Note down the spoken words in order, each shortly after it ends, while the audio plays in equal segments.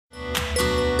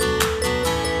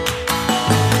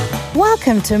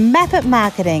Welcome to Map It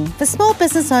Marketing for small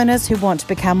business owners who want to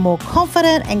become more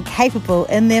confident and capable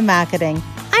in their marketing.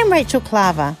 I'm Rachel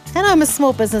Claver and I'm a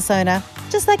small business owner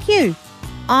just like you.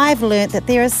 I've learnt that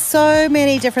there are so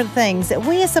many different things that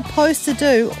we are supposed to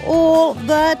do all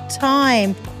the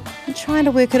time. And trying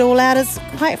to work it all out is,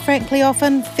 quite frankly,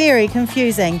 often very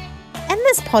confusing. In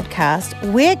this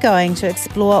podcast, we're going to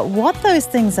explore what those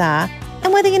things are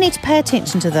and whether you need to pay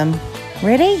attention to them.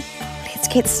 Ready? Let's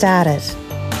get started.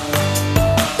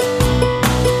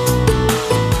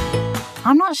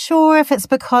 I'm not sure if it's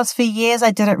because for years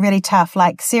I did it really tough.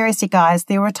 Like, seriously, guys,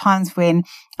 there were times when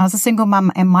I was a single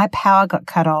mum and my power got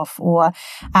cut off, or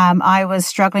I was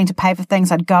struggling to pay for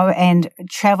things. I'd go and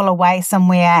travel away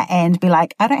somewhere and be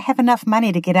like, I don't have enough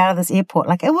money to get out of this airport.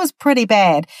 Like, it was pretty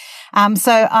bad.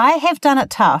 So I have done it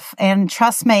tough. And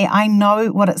trust me, I know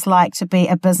what it's like to be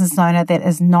a business owner that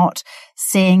is not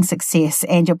seeing success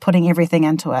and you're putting everything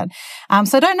into it.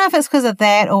 So I don't know if it's because of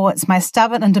that or it's my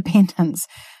stubborn independence.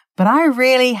 But I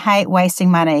really hate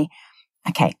wasting money.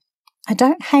 Okay, I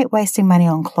don't hate wasting money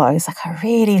on clothes. Like, I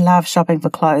really love shopping for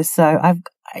clothes. So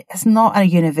it's not a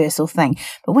universal thing.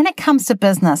 But when it comes to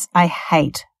business, I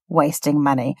hate wasting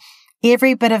money.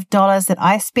 Every bit of dollars that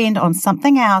I spend on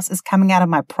something else is coming out of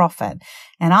my profit.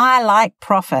 And I like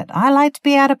profit. I like to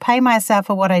be able to pay myself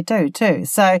for what I do too.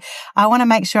 So I want to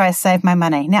make sure I save my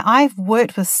money. Now, I've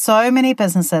worked with so many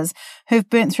businesses who've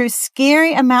burnt through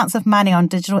scary amounts of money on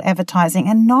digital advertising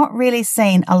and not really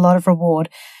seen a lot of reward.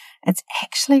 It's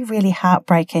actually really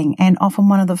heartbreaking. And often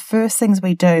one of the first things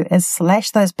we do is slash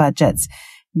those budgets,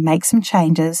 make some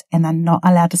changes, and they're not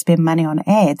allowed to spend money on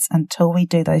ads until we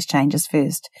do those changes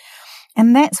first.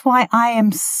 And that's why I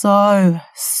am so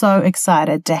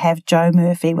excited to have Jo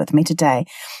Murphy with me today.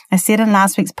 I said in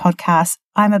last week's podcast,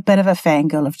 I'm a bit of a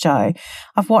fangirl of Jo.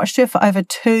 I've watched her for over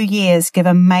 2 years give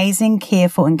amazing,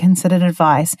 careful and considered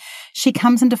advice. She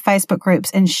comes into Facebook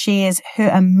groups and shares her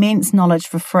immense knowledge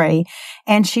for free.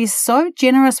 And she's so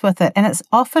generous with it. And it's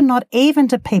often not even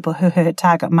to people who are her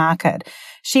target market.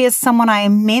 She is someone I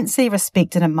immensely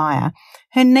respect and admire.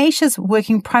 Her niche is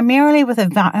working primarily with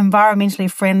environmentally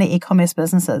friendly e-commerce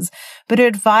businesses, but her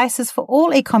advice is for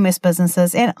all e-commerce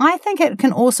businesses, and I think it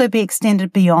can also be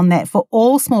extended beyond that for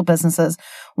all small businesses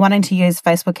wanting to use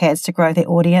Facebook ads to grow their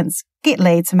audience, get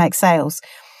leads, and make sales.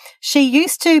 She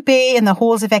used to be in the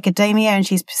halls of academia and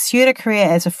she's pursued a career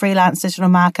as a freelance digital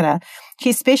marketer.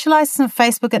 She specializes in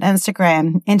Facebook and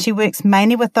Instagram, and she works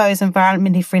mainly with those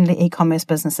environmentally friendly e-commerce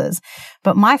businesses.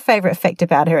 But my favorite fact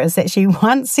about her is that she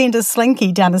once sent a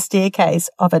slinky down a staircase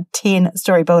of a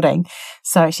 10-story building.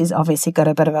 So she's obviously got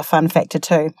a bit of a fun factor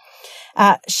too.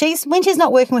 When she's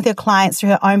not working with her clients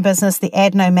through her own business, the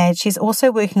Ad Nomad, she's also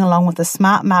working along with the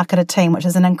Smart Marketer team, which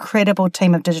is an incredible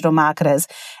team of digital marketers,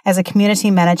 as a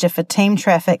community manager for Team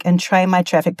Traffic and Train My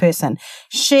Traffic person.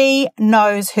 She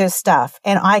knows her stuff,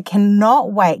 and I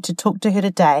cannot wait to talk to her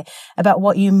today about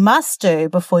what you must do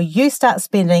before you start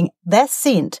spending that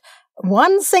cent,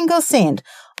 one single cent,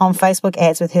 on Facebook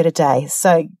ads with her today.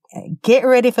 So get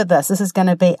ready for this. This is going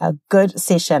to be a good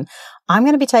session. I'm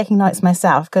going to be taking notes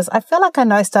myself because I feel like I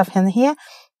know stuff in here,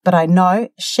 but I know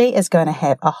she is going to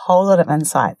have a whole lot of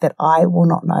insight that I will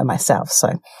not know myself.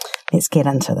 So let's get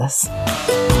into this.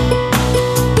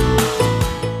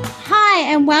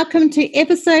 Hi, and welcome to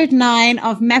episode 9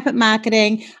 of Map It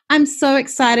Marketing. I'm so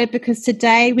excited because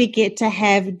today we get to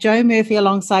have Jo Murphy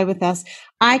alongside with us.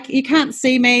 You can't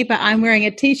see me, but I'm wearing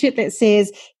a t-shirt that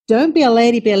says, "Don't be a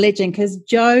lady, be a legend," because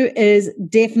Jo is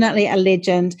definitely a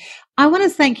legend. I want to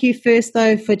thank you first,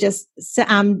 though, for just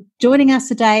joining us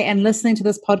today and listening to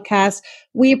this podcast.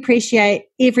 We appreciate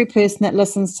every person that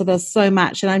listens to this so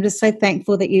much, and I'm just so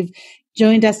thankful that you've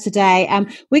joined us today.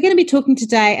 We're going to be talking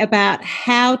today about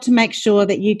how to make sure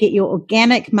that you get your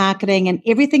organic marketing and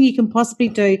everything you can possibly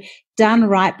do done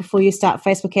right before you start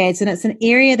Facebook ads. And it's an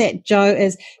area that Jo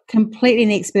is completely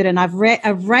an expert in. I've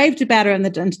raved about her in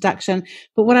the introduction,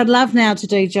 but what I'd love now to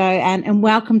do, Jo, and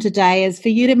welcome today, is for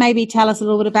you to maybe tell us a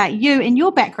little bit about you and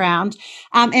your background.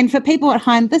 And for people at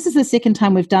home, this is the second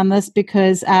time we've done this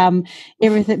because there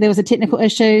was a technical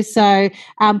issue. So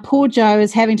poor Jo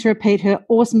is having to repeat her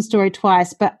awesome story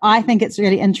twice, but I think it's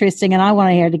really interesting and I want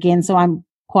to hear it again. So I'm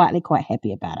quietly quite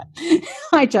happy about it.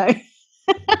 Hi, Jo.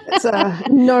 It's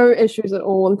no issues at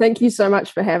all, and thank you so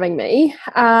much for having me.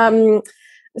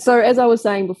 So as I was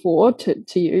saying before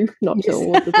to you, not to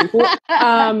all of the people,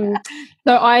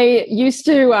 so I used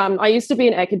to be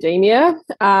in academia.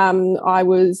 I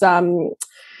was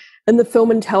in the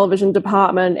film and television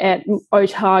department at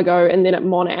Otago and then at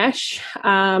Monash,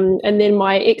 and then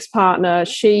my ex-partner,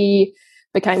 she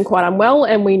became quite unwell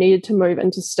and we needed to move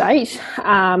interstate.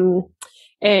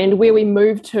 And where we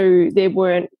moved to, there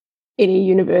weren't any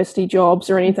university jobs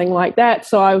or anything like that.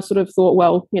 So I sort of thought,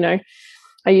 well,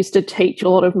 I used to teach a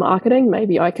lot of marketing.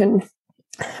 Maybe I can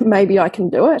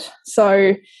do it.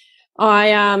 So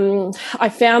I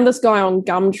found this guy on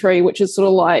Gumtree, which is sort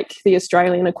of like the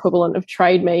Australian equivalent of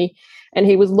Trade Me, and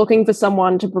he was looking for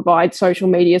someone to provide social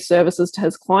media services to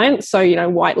his clients. So,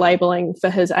 white labeling for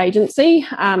his agency,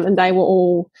 and they were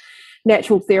all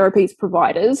natural therapies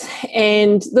providers.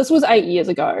 And this was 8 years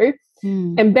ago.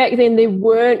 And back then there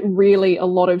weren't really a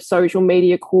lot of social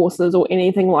media courses or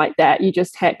anything like that. You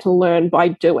just had to learn by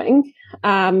doing.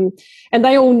 And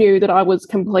they all knew that I was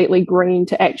completely green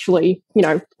to actually,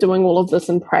 doing all of this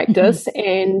in practice.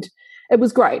 And it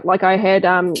was great. Like I had,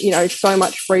 so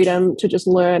much freedom to just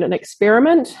learn and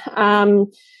experiment.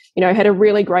 Had a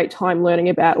really great time learning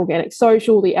about organic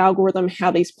social, the algorithm, how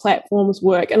these platforms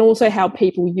work, and also how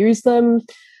people use them.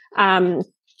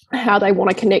 How they want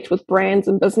to connect with brands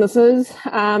and businesses.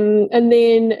 And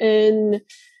then in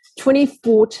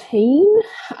 2014,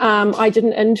 I did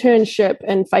an internship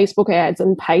in Facebook ads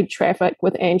and paid traffic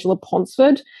with Angela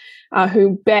Ponsford,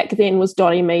 who back then was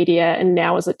Dotty Media and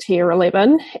now is at Tier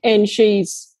 11. And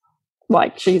she's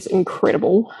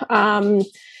incredible. And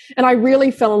I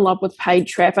really fell in love with paid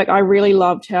traffic. I really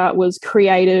loved how it was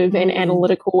creative and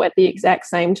analytical at the exact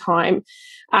same time.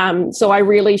 So I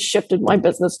really shifted my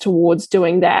business towards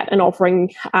doing that and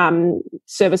offering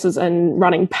services and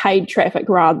running paid traffic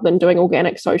rather than doing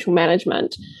organic social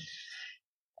management.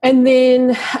 And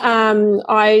then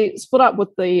I split up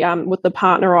with the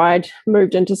partner I'd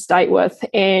moved interstate with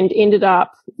and ended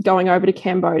up going over to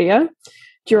Cambodia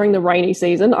during the rainy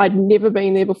season. I'd never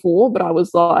been there before, but I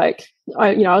was like,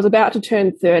 I was about to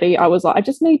turn 30. I was like, I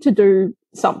just need to do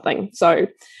something. So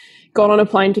got on a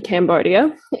plane to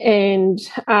Cambodia, and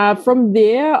from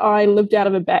there I lived out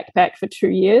of a backpack for 2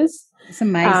 years. It's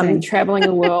amazing. Traveling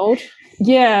the world.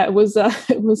 Yeah, it was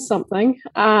something.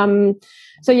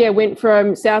 Went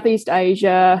from Southeast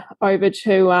Asia over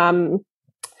to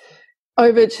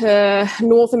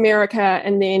North America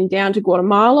and then down to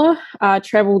Guatemala.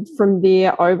 Traveled from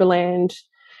there overland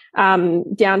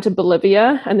down to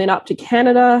Bolivia and then up to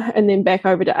Canada and then back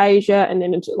over to Asia and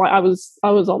then I was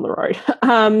on the road.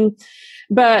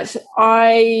 But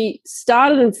I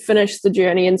started and finished the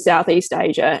journey in Southeast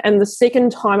Asia, and the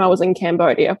second time I was in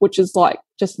Cambodia, which is like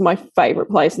just my favorite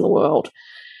place in the world.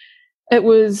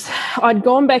 I'd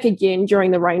gone back again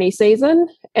during the rainy season,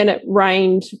 and it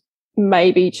rained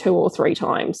maybe 2 or 3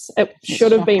 times. It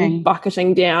should have been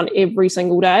bucketing down every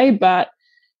single day, but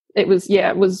it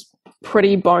was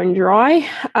pretty bone dry.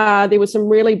 There were some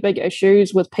really big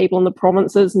issues with people in the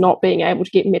provinces not being able to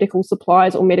get medical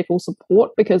supplies or medical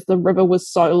support because the river was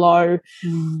so low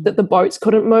that the boats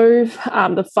couldn't move.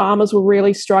 The farmers were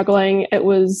really struggling. It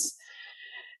was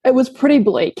pretty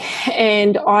bleak.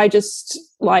 And I just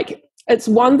it's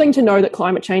one thing to know that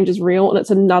climate change is real, and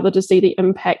it's another to see the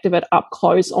impact of it up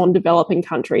close on developing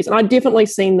countries. And I'd definitely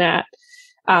seen that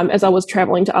as I was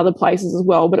traveling to other places as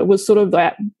well, but it was sort of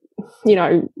that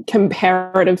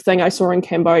comparative thing I saw in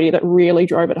Cambodia that really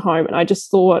drove it home. And I just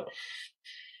thought,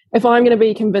 if I'm going to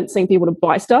be convincing people to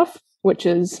buy stuff, which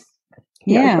is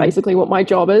basically what my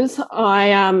job is,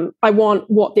 I want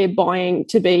what they're buying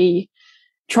to be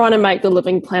trying to make the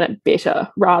living planet better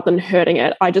rather than hurting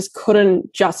it. I just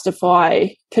couldn't justify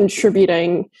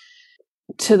contributing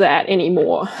to that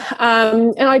anymore.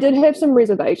 And I did have some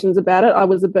reservations about it. I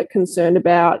was a bit concerned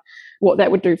about what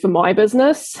that would do for my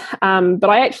business. But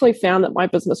I actually found that my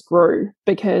business grew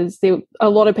because there were a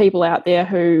lot of people out there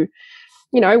who,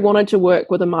 wanted to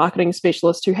work with a marketing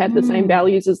specialist who had the same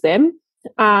values as them.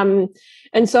 And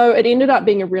so it ended up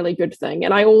being a really good thing.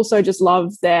 And I also just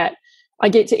love that I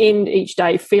get to end each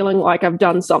day feeling like I've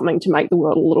done something to make the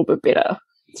world a little bit better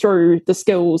through the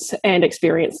skills and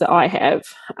experience that I have.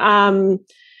 And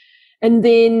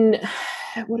then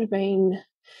it would have been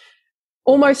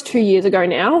almost 2 years ago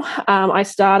now, I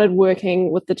started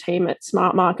working with the team at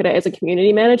Smart Marketer as a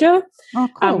community manager,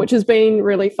 which has been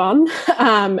really fun.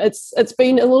 It's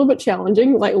been a little bit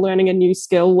challenging, like learning a new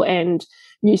skill and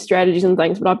new strategies and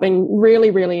things, but I've been really,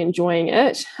 really enjoying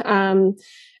it.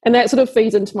 And that sort of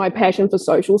feeds into my passion for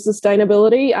social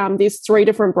sustainability. There's 3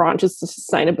 different branches to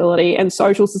sustainability, and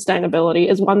social sustainability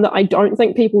is one that I don't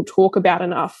think people talk about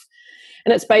enough.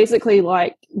 And it's basically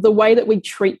like the way that we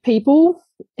treat people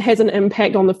has an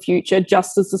impact on the future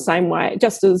just as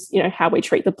how we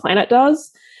treat the planet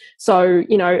does. So,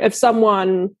 if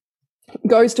someone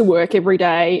goes to work every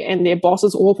day and their boss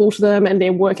is awful to them and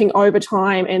they're working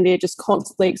overtime and they're just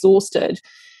constantly exhausted,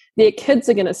 their kids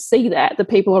are going to see that. The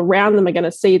people around them are going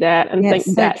to see that and think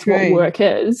that's what work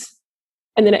is.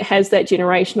 and then it has that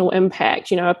generational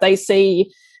impact. If they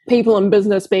see people in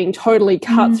business being totally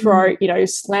cutthroat,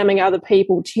 slamming other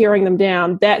people, tearing them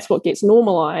down, that's what gets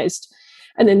normalized.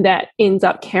 And then that ends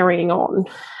up carrying on.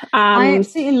 I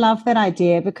absolutely love that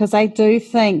idea, because I do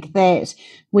think that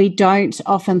we don't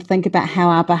often think about how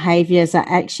our behaviors are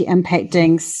actually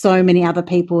impacting so many other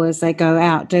people as they go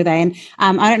out, do they? And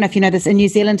I don't know if you know this, in New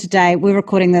Zealand today, we're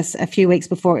recording this a few weeks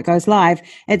before it goes live.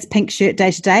 It's Pink Shirt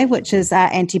Day today, which is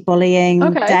anti-bullying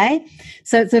day.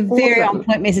 So it's a very on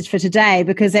point message for today,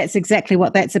 because that's exactly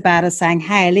what that's about, is saying,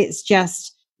 hey, let's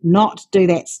just not do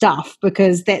that stuff,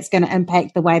 because that's going to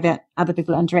impact the way that other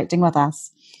people are interacting with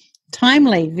us.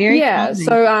 Timely, very timely.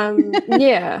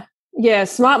 So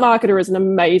Smart Marketer is an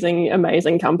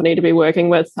amazing company to be working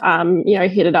with,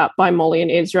 headed up by Molly and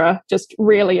Ezra, just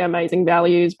really amazing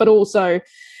values. But also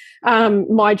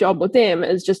my job with them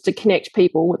is just to connect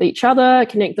people with each other,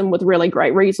 connect them with really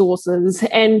great resources,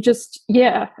 and just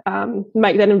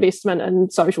make that investment in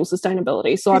social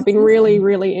sustainability. So I've been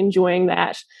really enjoying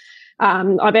that.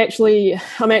 I'm actually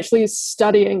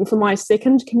studying for my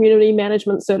second community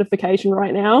management certification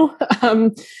right now.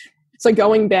 So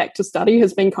going back to study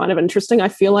has been kind of interesting. I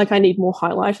feel like I need more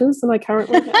highlighters than I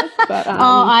currently have.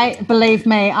 But, believe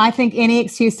me, I think any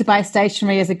excuse to buy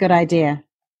stationery is a good idea.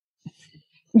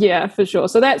 Yeah, for sure.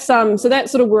 So that's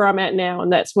sort of where I'm at now,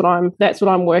 and that's what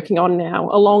I'm working on now,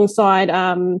 alongside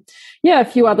a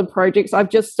few other projects. I've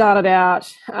just started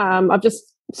out. I've just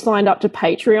signed up to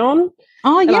Patreon.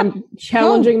 Oh, yeah. I'm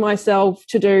challenging myself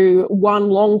to do one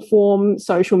long-form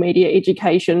social media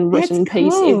education written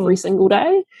piece every single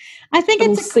day. I think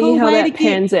it's a cool way to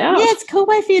pans out. Yeah, it's a cool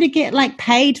way for you to get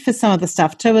paid for some of the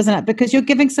stuff too, isn't it? Because you're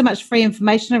giving so much free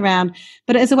information around,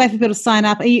 but it is a way for people to sign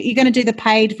up. Are you going to do the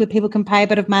paid where people can pay a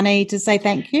bit of money to say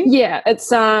thank you? Yeah,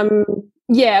 it's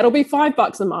it'll be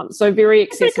 $5 a month, so very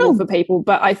accessible for people.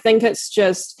 But I think it's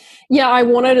just, I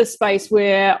wanted a space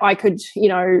where I could,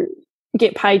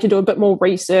 get paid to do a bit more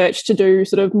research, to do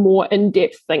sort of more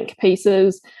in-depth think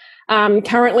pieces.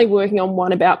 Currently working on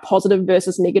one about positive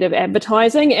versus negative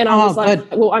advertising. And I was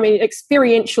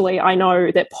experientially, I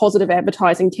know that positive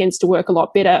advertising tends to work a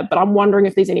lot better, but I'm wondering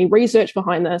if there's any research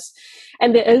behind this.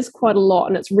 And there is quite a lot,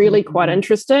 and it's really quite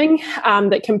interesting,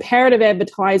 that comparative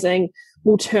advertising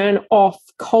will turn off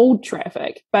cold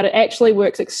traffic, but it actually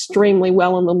works extremely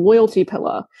well in the loyalty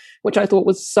pillar, which I thought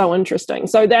was so interesting.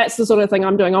 So that's the sort of thing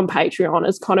I'm doing on Patreon,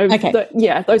 is kind of,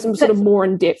 those are sort of more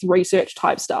in-depth research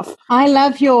type stuff. I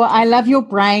love your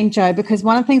brain, Jo, because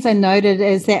one of the things I noted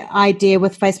is that idea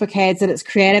with Facebook ads, that it's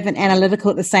creative and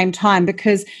analytical at the same time,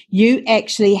 because you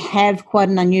actually have quite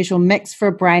an unusual mix for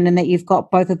a brain, and that you've got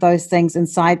both of those things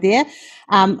inside there.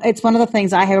 It's one of the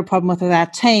things I have a problem with our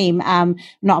team.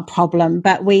 Not a problem,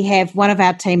 but we have, one of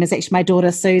our team is actually my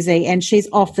daughter, Susie, and she's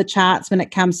off the charts when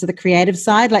it comes to the creative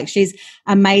side. She's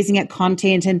amazing at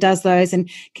content and does those and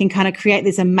can kind of create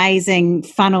these amazing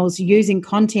funnels using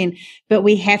content. But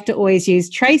we have to always use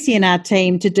Tracy in our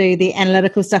team to do the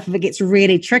analytical stuff if it gets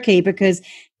really tricky, because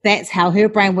that's how her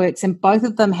brain works. And both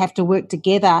of them have to work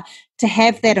together to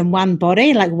have that in one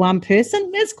body, one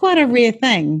person. That's quite a rare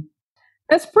thing.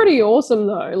 That's pretty awesome,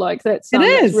 though. That's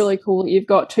really cool that you've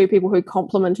got two people who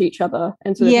complement each other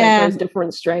and sort of have those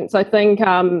different strengths. I think,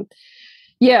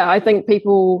 I think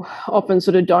people often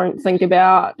sort of don't think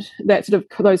about that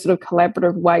those sort of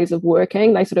collaborative ways of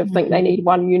working. They sort of think they need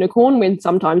one unicorn, when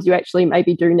sometimes you actually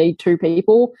maybe do need two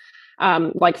people.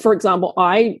 For example,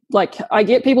 I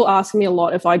get people asking me a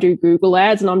lot if I do Google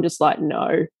ads, and I'm just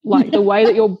no. The way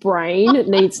that your brain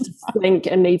needs to think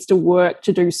and needs to work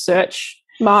to do search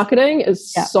marketing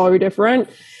is so different,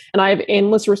 and I have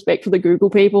endless respect for the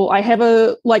Google people. I have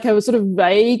a sort of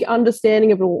vague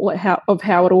understanding of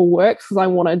how it all works, because I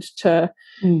wanted to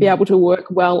be able to work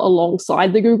well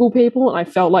alongside the Google people, and I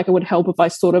felt like it would help if I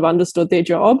sort of understood their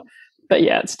job. But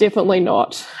it's definitely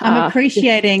not. I'm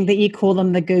appreciating that you call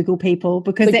them the Google people,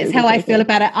 because that's how I feel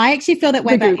about it. I actually feel that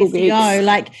way about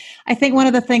SEO. I think one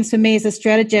of the things for me as a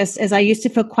strategist is I used to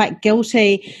feel quite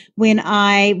guilty when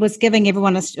I was giving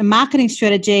everyone a marketing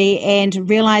strategy and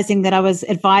realizing that I was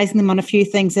advising them on a few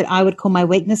things that I would call my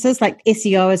weaknesses.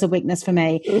 SEO is a weakness for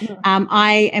me.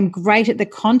 I am great at the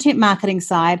content marketing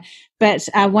side, but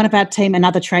one of our team,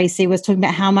 another Tracy, was talking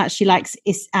about how much she likes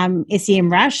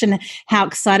SEMrush and how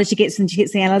excited she gets when she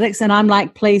gets the analytics. And I'm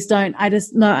like, please don't. I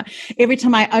just know every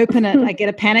time I open it, I get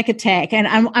a panic attack. And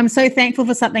I'm so thankful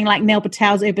for something like Neil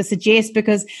Patel's Ubersuggest,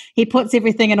 because he puts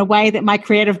everything in a way that my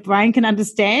creative brain can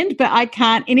understand. But I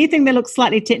can't. Anything that looks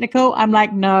slightly technical, I'm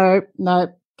like, no,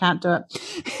 Can't do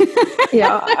it.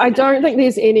 Yeah, I don't think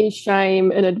there's any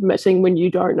shame in admitting when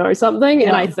you don't know something. Yeah.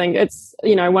 And I think it's,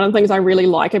 one of the things I really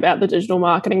like about the digital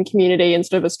marketing community in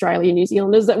sort of Australia, New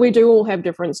Zealand, is that we do all have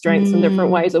different strengths and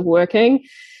different ways of working.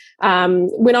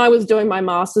 When I was doing my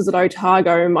master's at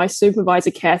Otago, my supervisor,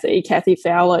 Kathy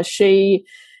Fowler,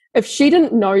 if she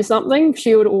didn't know something,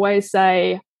 she would always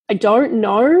say, I don't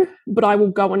know, but I will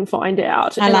go and find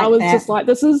out. And I was just like,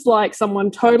 this is like someone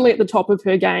totally at the top of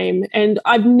her game. And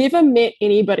I've never met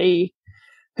anybody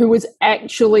who was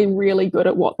actually really good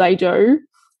at what they do,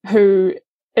 who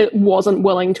it wasn't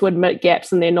willing to admit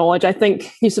gaps in their knowledge. I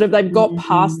think they've got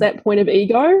past that point of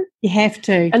ego. You have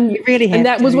to. And you really have to. And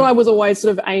that was what I was always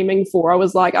sort of aiming for. I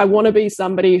was like, I want to be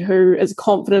somebody who is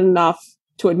confident enough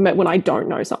to admit when I don't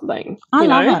know something. I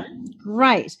love it.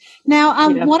 Great. Now,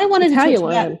 what I wanted to talk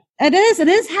about, it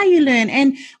is how you learn.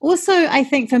 And also, I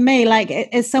think for me, like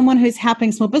as someone who's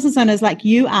helping small business owners like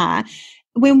you are,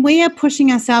 when we are pushing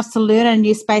ourselves to learn a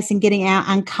new space and getting our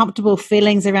uncomfortable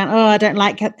feelings around, I don't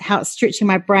like how it's stretching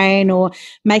my brain or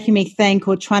making me think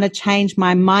or trying to change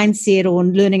my mindset or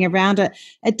learning around it,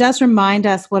 it does remind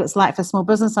us what it's like for small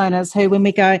business owners who, when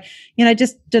we go,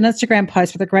 just do an Instagram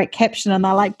post with a great caption and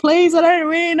they're like, please, I don't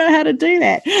really know how to do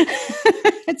that.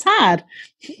 It's hard.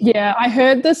 Yeah, I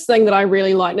heard this thing that I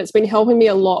really liked, and it's been helping me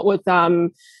a lot with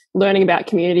learning about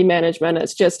community management.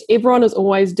 It's just everyone is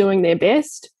always doing their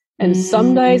best. And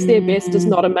some days their best is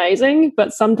not amazing,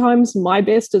 but sometimes my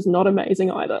best is not amazing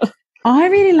either. I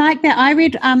really like that.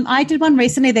 I did one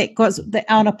recently that got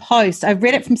on a post. I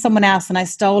read it from someone else and I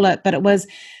stole it, but it was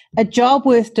a job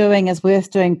worth doing is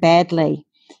worth doing badly.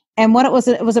 And what it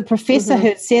was a professor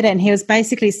who said it, and he was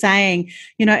basically saying,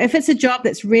 if it's a job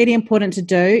that's really important to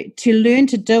do, to learn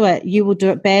to do it, you will do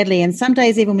it badly. And some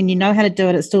days, even when you know how to do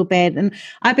it, it's still bad. And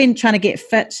I've been trying to get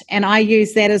fit, and I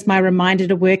use that as my reminder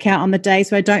to work out on the days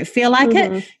where I don't feel like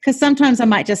it, because sometimes I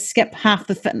might just skip half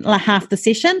the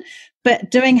session,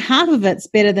 but doing half of it's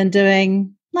better than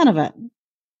doing none of it.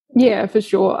 Yeah, for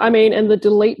sure. I mean, and the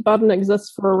delete button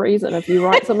exists for a reason. If you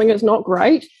write something that's not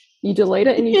great, you delete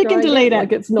it and you can delete it.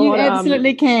 Like it's not. You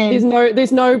absolutely can.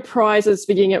 There's no prizes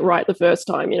for getting it right the first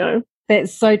time.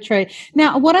 That's so true.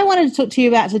 Now, what I wanted to talk to you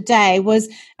about today was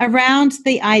around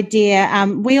the idea.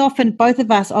 Both of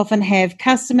us often have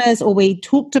customers, or we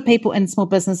talk to people in small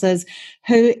businesses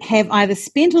who have either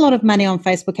spent a lot of money on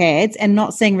Facebook ads and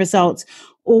not seeing results,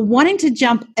 or wanting to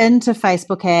jump into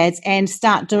Facebook ads and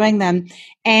start doing them.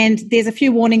 And there's a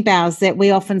few warning bells that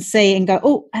we often see and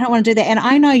go, I don't want to do that. And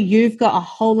I know you've got a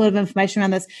whole lot of information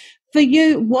around this. For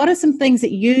you, what are some things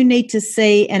that you need to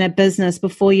see in a business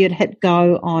before you'd hit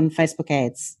go on Facebook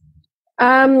ads?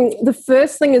 The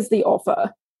first thing is the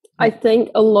offer. I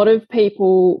think a lot of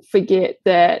people forget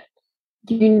that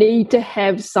you need to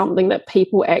have something that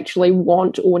people actually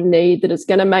want or need, that is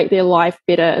going to make their life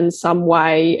better in some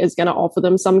way, is going to offer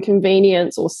them some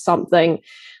convenience or something.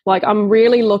 Like, I'm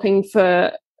really looking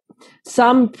for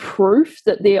some proof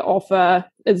that their offer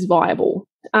is viable.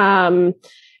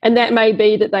 And that may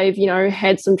be that they've,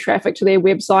 had some traffic to their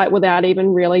website without even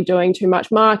really doing too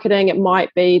much marketing. It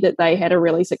might be that they had a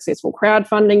really successful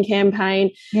crowdfunding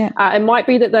campaign. Yeah. It might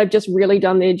be that they've just really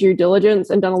done their due diligence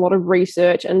and done a lot of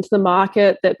research into the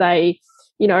market, that they,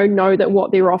 know that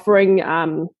what they're offering,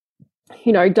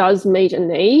 does meet a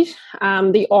need.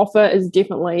 The offer is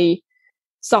definitely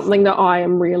something that I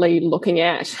am really looking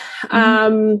at.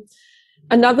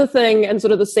 Another thing, and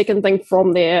sort of the second thing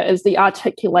from there, is the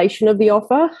articulation of the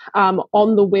offer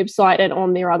on the website and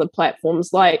on their other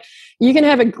platforms. Like, you can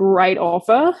have a great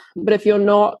offer, but if you're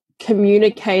not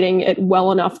communicating it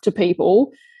well enough to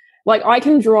people, like, I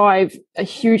can drive a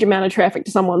huge amount of traffic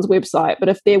to someone's website, but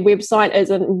if their website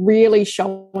isn't really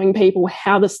showing people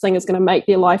how this thing is going to make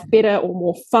their life better or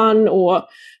more fun or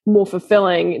more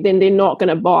fulfilling, then they're not going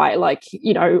to buy. Like,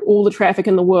 all the traffic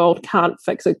in the world can't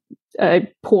fix a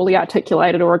poorly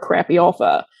articulated or a crappy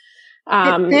offer.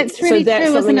 That's really so that's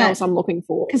true, something isn't else it? I'm looking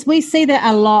for. Because we see that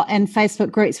a lot in Facebook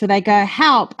groups where they go,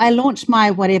 help, I launched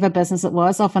my whatever business it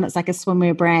was. Often it's like a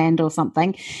swimwear brand or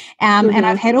something. And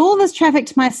I've had all this traffic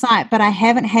to my site, but I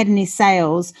haven't had any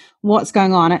sales. What's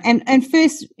going on? And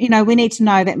first, we need to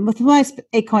know that with most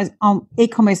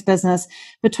e-commerce business,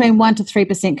 between 1% to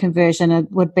 3% conversion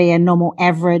would be a normal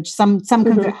average. Some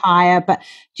convert higher, but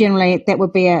generally that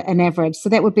would be an average. So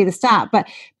that would be the start. But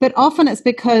often it's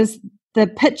because the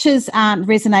pictures aren't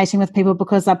resonating with people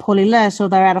because they're poorly lit, or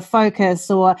they're out of focus,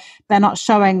 or they're not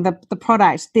showing the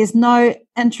product. There's no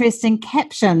interesting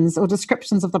captions or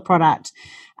descriptions of the product.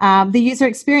 The user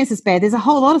experience is bad. There's a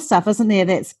whole lot of stuff, isn't there,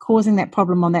 that's causing that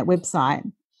problem on that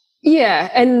website? Yeah,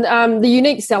 and the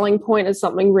unique selling point is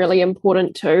something really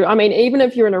important too. I mean, even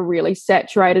if you're in a really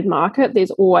saturated market, there's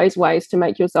always ways to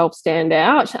make yourself stand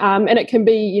out. And it can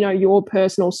be, your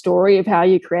personal story of how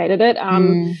you created it.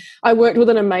 I worked with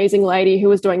an amazing lady who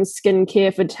was doing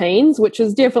skincare for teens, which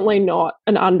is definitely not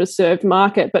an underserved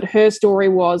market. But her story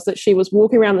was that she was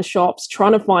walking around the shops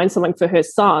trying to find something for her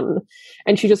son,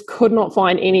 and she just could not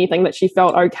find anything that she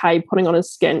felt okay putting on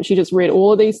his skin. She just read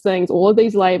all of these things, all of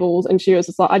these labels, and she was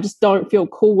just like, I just don't feel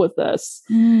cool with this.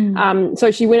 So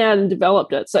she went out and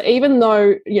developed it. So even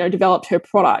though, developed her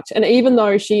product, and even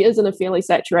though she is in a fairly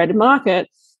saturated market,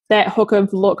 that hook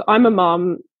of, look, I'm a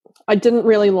mum, I didn't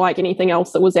really like anything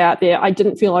else that was out there. I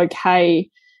didn't feel okay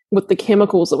with the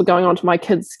chemicals that were going onto my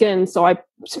kid's skin. So I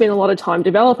spent a lot of time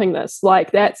developing this.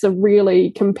 Like, that's a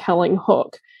really compelling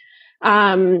hook.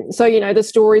 So, the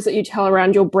stories that you tell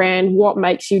around your brand, what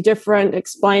makes you different,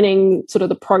 explaining sort of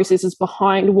the processes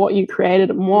behind what you created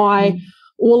and why,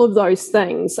 all of those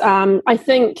things. I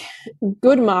think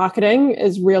good marketing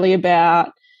is really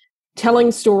about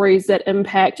telling stories that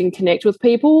impact and connect with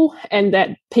people, and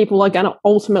that people are going to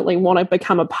ultimately want to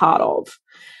become a part of.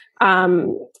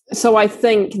 So I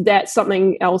think that's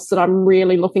something else that I'm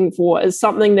really looking for, is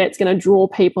something that's going to draw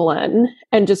people in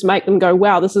and just make them go,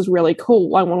 wow, this is really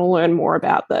cool. I want to learn more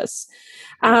about this.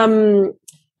 And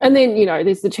then,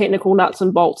 there's the technical nuts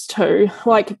and bolts too.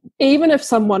 Like, even if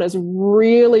someone is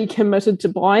really committed to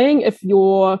buying, if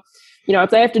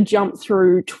they have to jump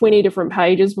through 20 different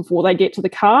pages before they get to the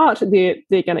cart, they're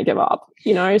going to give up,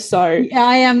 so.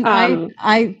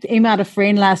 I emailed a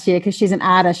friend last year because she's an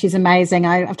artist. She's amazing.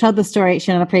 I've told the story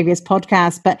actually on a previous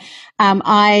podcast, but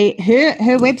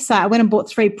her website, I went and bought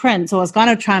 3 prints, or I was going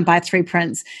to try and buy 3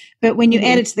 prints. But when you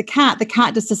added to the cart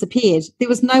just disappeared. There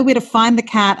was nowhere to find the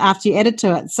cart after you added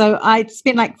to it. So I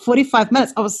spent like 45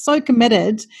 minutes. I was so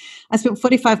committed. I spent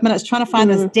 45 minutes trying to find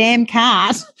this damn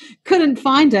cart, couldn't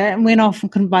find it, and went off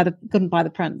and couldn't buy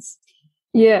the prints.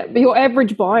 Yeah, but your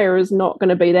average buyer is not going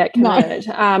to be that committed.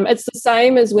 No. It's the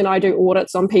same as when I do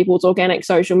audits on people's organic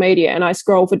social media, and I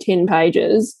scroll for 10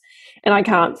 pages and I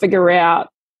can't figure out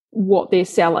what they're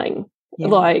selling.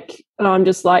 Yeah. And I'm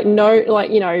just like, no,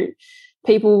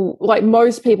 people,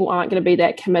 most people aren't going to be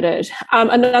that committed.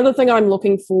 Another thing I'm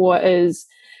looking for is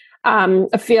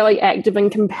a fairly active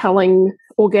and compelling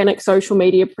organic social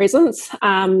media presence,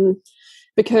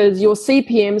 because your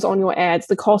CPMs on your ads,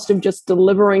 the cost of just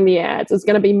delivering the ads, is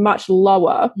going to be much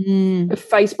lower if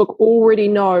Facebook already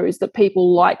knows that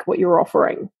people like what you're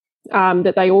offering,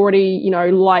 that they already,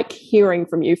 like hearing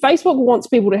from you. Facebook wants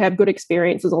people to have good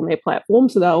experiences on their platform,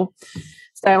 so they'll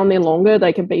stay on there longer,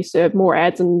 they can be served more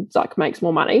ads, and Zuck makes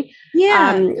more money.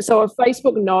 Yeah. So if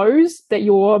Facebook knows that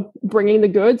you're bringing the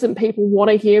goods and people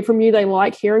want to hear from you, they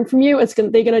like hearing from you,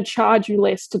 they're going to charge you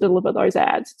less to deliver those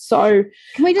ads. So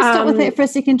can we just stop with that for a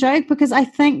second, Jo? Because I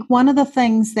think one of the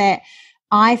things that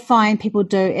I find people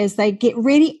do is they get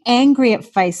really angry at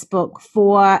Facebook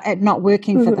for it not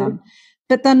working for them.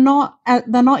 But they're not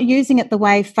using it the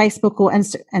way Facebook or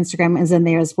Instagram is in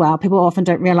there as well. People often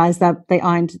don't realize that they're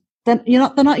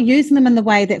not using them in the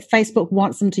way that Facebook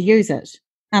wants them to use it,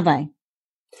 are they?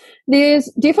 There's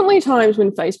definitely times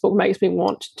when Facebook makes me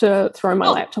want to throw my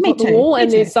laptop at the wall,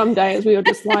 and there's some days we are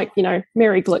just like,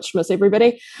 Merry Glitchmas,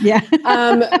 everybody. Yeah.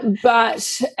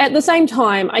 But at the same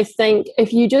time, I think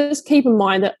if you just keep in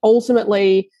mind that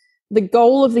ultimately the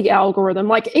goal of the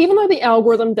algorithm, even though the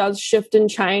algorithm does shift and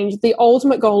change, the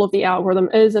ultimate goal of the algorithm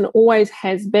is and always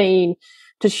has been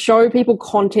to show people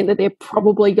content that they're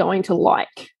probably going to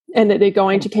like and that they're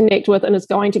going to connect with, and it's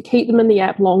going to keep them in the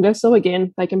app longer. So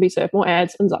again, they can be served more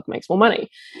ads and Zuck makes more money.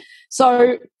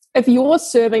 So if you're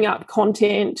serving up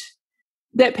content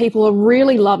that people are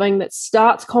really loving, that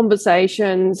starts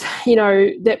conversations,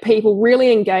 that people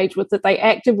really engage with, that they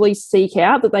actively seek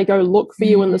out, that they go look for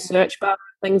you in the search bar,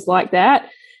 things like that,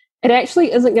 it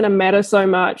actually isn't going to matter so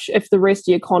much if the rest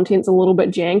of your content's a little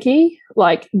bit janky.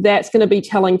 That's going to be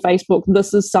telling Facebook,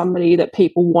 this is somebody that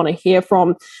people want to hear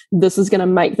from. This is going to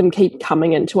make them keep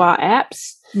coming into our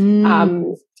apps.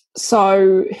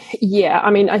 So, yeah, I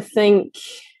mean, I think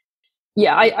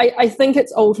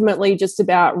it's ultimately just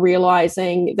about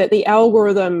realizing that the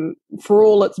algorithm, for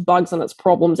all its bugs and its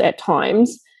problems at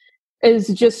times, is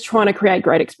just trying to create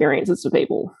great experiences for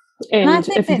people. And I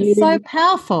think that's so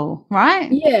powerful,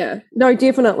 right? Yeah, no,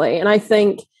 definitely. And I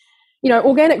think,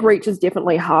 organic reach is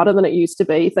definitely harder than it used to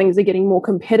be. Things are getting more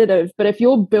competitive. But if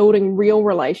you're building real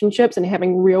relationships and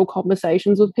having real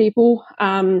conversations with people,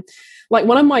 one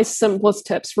of my simplest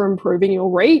tips for improving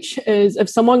your reach is if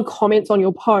someone comments on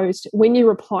your post, when you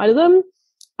reply to them,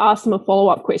 ask them a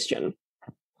follow-up question.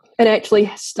 and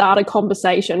actually start a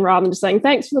conversation rather than just saying,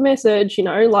 thanks for the message,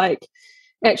 like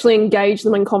actually engage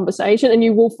them in conversation. And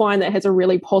you will find that has a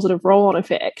really positive roll-on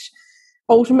effect.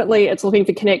 Ultimately, it's looking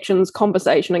for connections,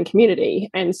 conversation, and community.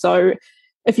 And so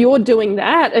if you're doing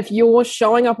that, if you're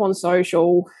showing up on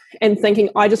social and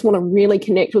thinking, I just want to really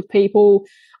connect with people,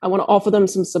 I want to offer them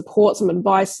some support, some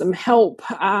advice, some help,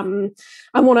 I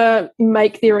want to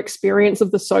make their experience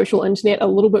of the social internet a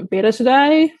little bit better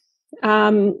today,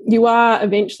 you are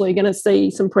eventually going to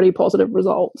see some pretty positive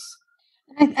results.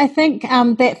 I think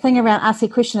that thing around ask a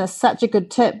question is such a good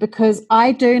tip, because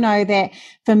I do know that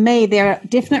for me, there are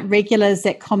definite regulars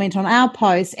that comment on our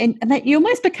posts, and that you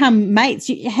almost become mates.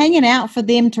 You're hanging out for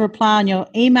them to reply on your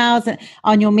emails and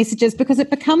on your messages, because it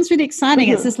becomes really exciting.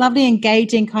 Mm-hmm. It's this lovely,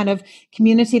 engaging kind of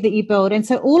community that you build. And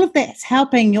so all of that's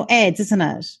helping your ads, isn't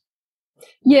it?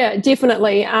 Yeah,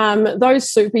 definitely. Those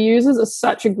super users are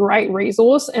such a great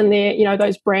resource, and they're,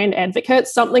 those brand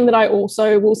advocates. Something that I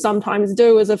also will sometimes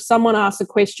do is if someone asks a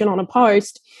question on a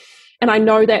post and I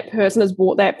know that person has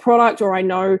bought that product, or I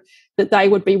know that they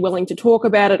would be willing to talk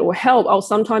about it or help, I'll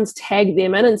sometimes tag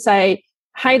them in and say,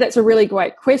 hey, that's a really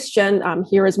great question.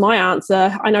 Here is my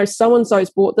answer. I know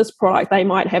so-and-so's bought this product. They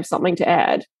might have something to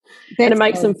add. And it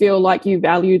makes them feel like you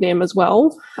value them as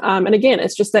well. And again,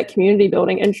 it's just that community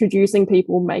building, introducing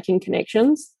people, making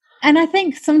connections. And I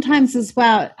think sometimes as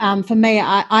well, for me,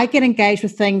 I get engaged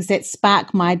with things that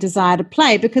spark my desire to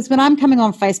play, because when I'm coming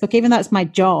on Facebook, even though it's my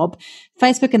job,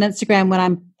 Facebook and Instagram, when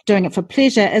I'm doing it for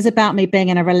pleasure, is about me being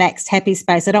in a relaxed, happy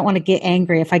space. I don't want to get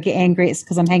angry. If I get angry, it's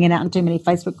because I'm hanging out in too many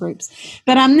Facebook groups.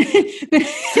 But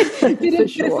if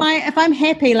I'm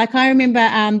happy, like I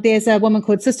remember there's a woman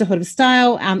called Sisterhood of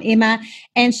Style, Emma,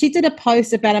 and she did a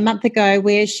post about a month ago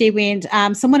where she went,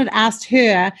 someone had asked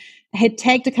her, had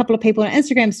tagged a couple of people in an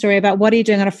Instagram story about what are you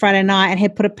doing on a Friday night, and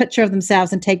had put a picture of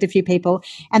themselves and tagged a few people.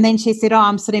 And then she said,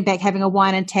 I'm sitting back having a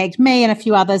wine, and tagged me and a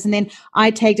few others. And then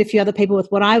I tagged a few other people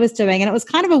with what I was doing. And it was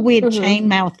kind of a weird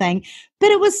chainmail thing,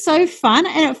 but it was so fun.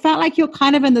 And it felt like you're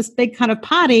kind of in this big kind of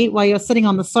party while you're sitting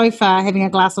on the sofa having a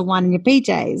glass of wine in your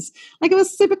PJs. Like, it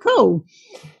was super cool.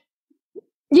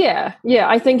 Yeah.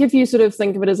 I think if you sort of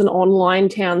think of it as an online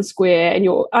town square,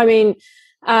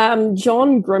 and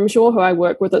John Grimshaw, who I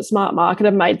work with at Smart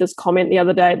Marketer, made this comment the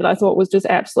other day that I thought was just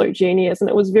absolute genius.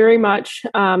 And it was very much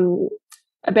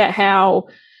about how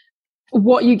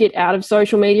what you get out of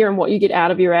social media and what you get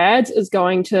out of your ads is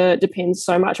going to depend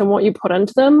so much on what you put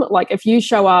into them. Like, if you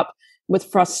show up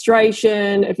with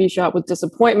frustration, if you show up with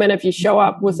disappointment, if you show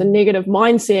up with a negative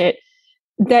mindset,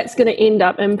 that's going to end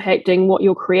up impacting what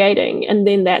you're creating. And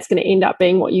then that's going to end up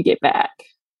being what you get back.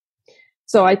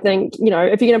 So I think,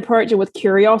 if you can approach it with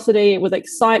curiosity, with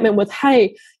excitement, with,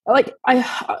 hey, like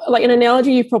an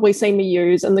analogy you've probably seen me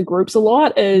use in the groups a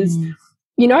lot is,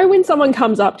 when someone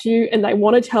comes up to you and they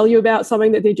want to tell you about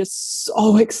something that they're just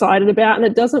so excited about, and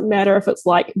it doesn't matter if it's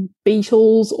like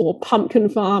beetles or pumpkin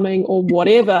farming or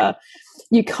whatever,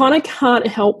 you kind of can't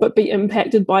help but be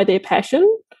impacted by their passion.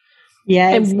 Yeah,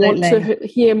 and absolutely. Want to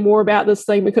hear more about this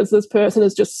thing because this person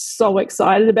is just so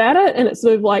excited about it. And it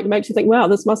sort of like makes you think, wow,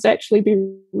 this must actually be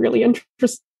really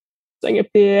interesting if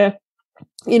they're,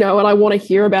 and I want to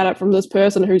hear about it from this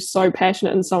person who's so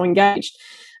passionate and so engaged.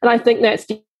 And I think that's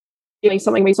definitely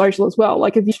something we social as well.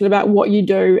 Like, if you're about what you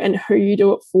do and who you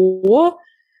do it for,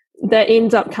 that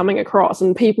ends up coming across,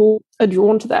 and people are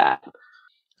drawn to that.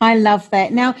 I love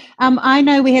that. Now, I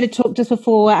know we had a talk just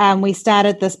before we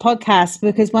started this podcast,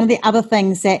 because one of the other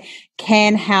things that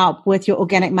can help with your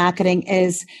organic marketing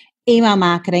is email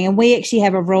marketing. And we actually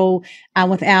have a rule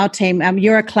with our team.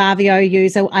 You're a Klaviyo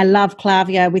user. I love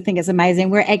Klaviyo. We think it's amazing.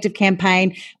 We're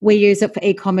ActiveCampaign. We use it for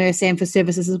e-commerce and for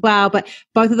services as well. But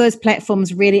both of those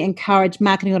platforms really encourage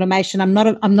marketing automation. I'm not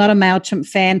a MailChimp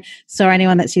fan. Sorry,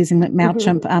 anyone that's using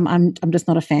MailChimp. I'm just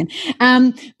not a fan.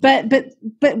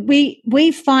 But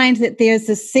we find that there's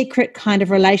a secret kind of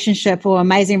relationship, or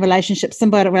amazing relationship,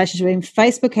 symbiotic relationship between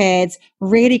Facebook ads,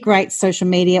 really great social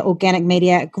media, organic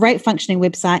media, great functioning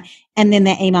website, and then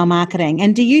their email marketing.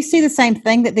 And do you see the same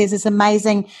thing, that there's this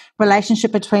amazing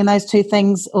relationship between those two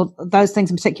things, or those things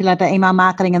in particular, the email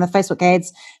marketing and the Facebook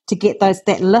ads, to get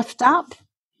that lift up?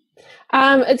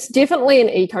 It's definitely an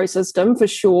ecosystem for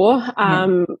sure.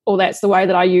 Or that's the way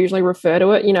that I usually refer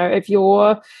to it.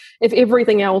 If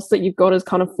everything else that you've got is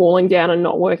kind of falling down and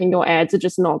not working, your ads are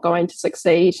just not going to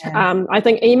succeed. Yeah. I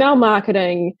think email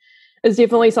marketing is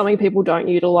definitely something people don't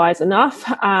utilize enough.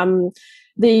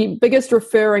 The biggest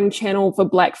referring channel for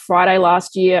Black Friday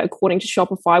last year, according to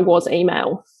Shopify, was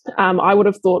email. I would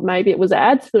have thought maybe it was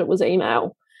ads, but it was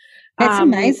email. That's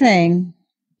amazing.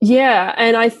 Yeah,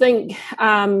 and I think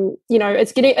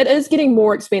it is getting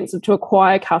more expensive to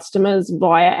acquire customers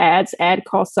via ads. Ad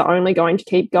costs are only going to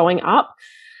keep going up.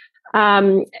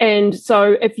 And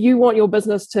so if you want your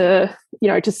business to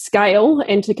scale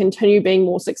and to continue being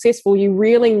more successful, you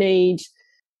really need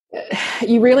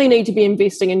to be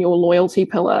investing in your loyalty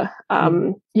pillar.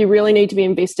 You really need to be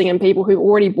investing in people who've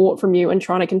already bought from you and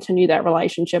trying to continue that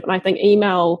relationship. And I think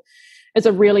email is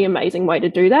a really amazing way to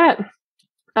do that.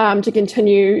 To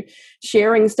continue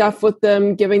sharing stuff with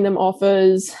them, giving them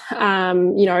offers,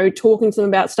 talking to them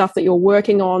about stuff that you're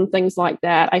working on, things like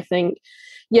that. I think,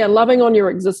 loving on your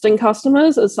existing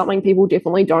customers is something people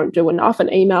definitely don't do enough,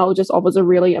 and email just offers a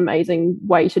really amazing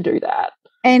way to do that.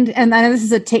 And I know this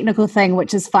is a technical thing,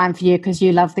 which is fine for you because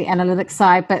you love the analytics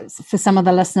side, but for some of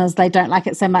the listeners, they don't like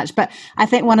it so much. But I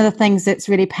think one of the things that's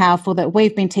really powerful that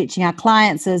we've been teaching our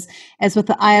clients is with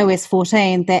the iOS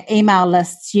 14, that email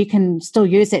lists, you can still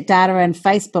use that data in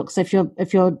Facebook. So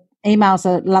if your emails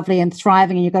are lovely and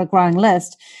thriving and you've got a growing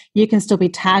list, you can still be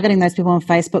targeting those people on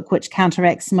Facebook, which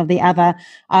counteracts some of the other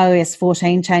iOS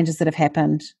 14 changes that have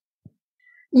happened.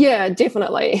 Yeah,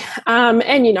 definitely. And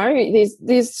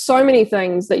there's so many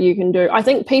things that you can do. I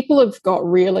think people have got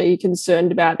really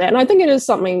concerned about that. And I think it is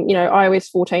something, iOS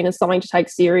 14 is something to take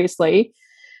seriously,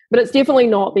 but it's definitely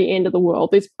not the end of the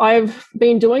world. I've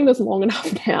been doing this long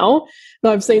enough now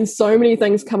that I've seen so many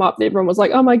things come up that everyone was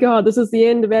like, oh my God, this is the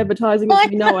end of advertising as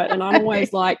we know it. And I'm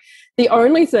always like, the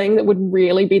only thing that would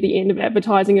really be the end of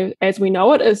advertising as we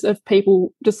know it is if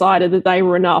people decided that they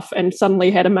were enough and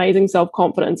suddenly had amazing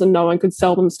self-confidence and no one could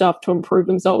sell them stuff to improve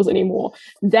themselves anymore.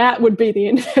 That would be the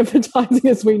end of advertising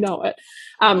as we know it.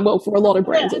 Well, for a lot of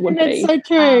brands, it would be. That's so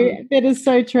true. That is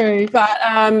so true. But,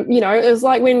 it was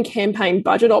like when campaign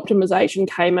budget optimization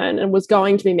came in and was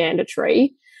going to be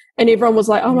mandatory, and everyone was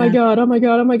like, oh my God, oh my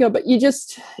God, oh my God. But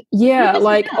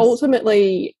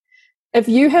ultimately, if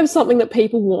you have something that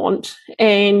people want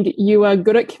and you are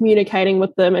good at communicating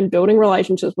with them and building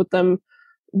relationships with them,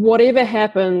 whatever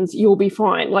happens, you'll be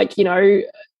fine.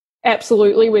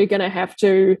 Absolutely, we're going to have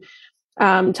to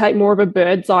take more of a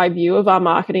bird's eye view of our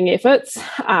marketing efforts,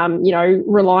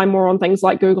 rely more on things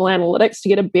like Google Analytics to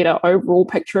get a better overall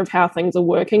picture of how things are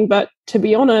working. But to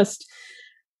be honest,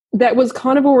 that was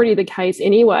kind of already the case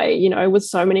anyway, with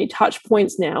so many touch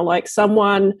points now. Like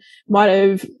someone might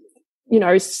have,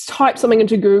 typed something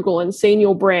into Google and seen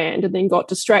your brand and then got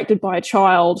distracted by a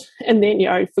child and then,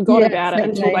 forgot about it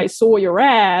until they saw your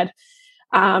ad.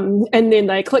 And then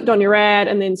they clicked on your ad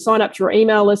and then signed up to your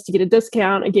email list to get a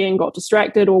discount, again, got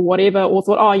distracted or whatever, or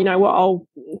thought, oh, you know what, I'll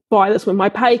buy this when my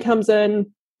pay comes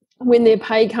in. When their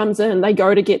pay comes in, they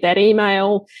go to get that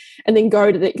email and then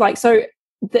go to so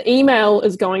the email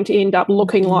is going to end up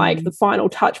looking like the final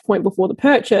touch point before the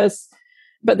purchase,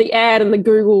 but the ad and the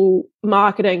Google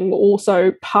marketing were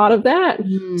also part of that.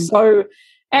 So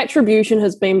attribution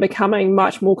has been becoming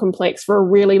much more complex for a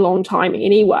really long time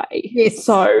anyway. Yes.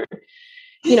 So,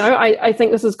 I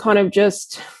think this is kind of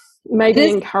just maybe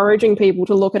encouraging people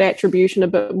to look at attribution a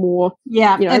bit more.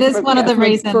 Yeah, it is one of the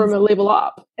reasons. From a level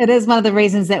up. It is one of the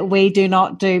reasons that we do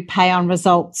not do pay on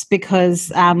results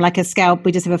because like a scale,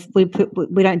 we just have we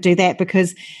don't do that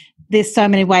because there's so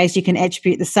many ways you can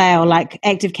attribute the sale, like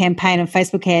Active Campaign and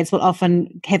Facebook ads will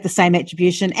often have the same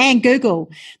attribution, and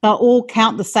Google. They'll all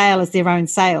count the sale as their own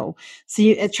sale. So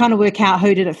you're trying to work out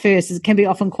who did it first. It can be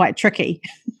often quite tricky.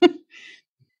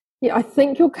 Yeah, I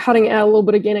think you're cutting out a little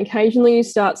bit again. Occasionally you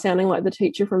start sounding like the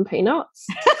teacher from Peanuts.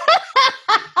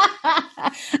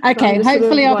 Okay,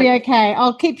 hopefully I'll be okay.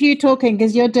 I'll keep you talking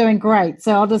because you're doing great.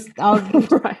 So I'll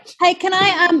Right. Hey, can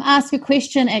I ask a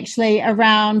question actually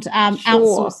around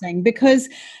outsourcing? Because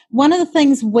one of the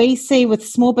things we see with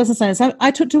small business owners,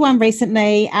 I talked to one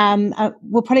recently,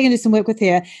 we're probably going to do some work with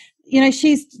her.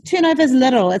 She's turnover is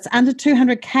little. It's under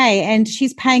 200K and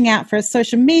she's paying out for a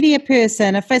social media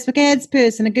person, a Facebook ads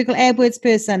person, a Google AdWords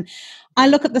person. I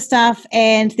look at the stuff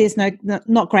and there's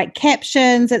not great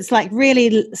captions. It's like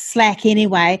really slack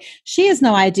anyway. She has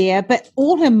no idea, but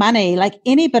all her money, like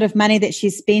any bit of money that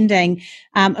she's spending,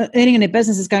 earning in her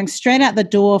business is going straight out the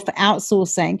door for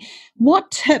outsourcing. What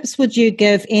tips would you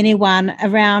give anyone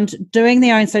around doing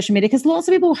their own social media? Because lots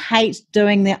of people hate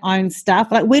doing their own stuff.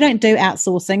 Like we don't do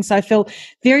outsourcing, so I feel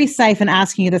very safe in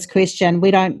asking you this question. We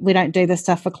don't do this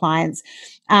stuff for clients.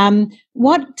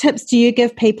 What tips do you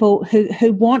give people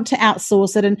who want to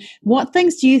outsource it, and what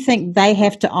things do you think they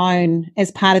have to own as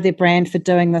part of their brand for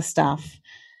doing this stuff?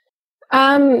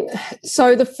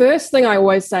 So the first thing I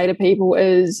always say to people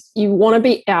is you want to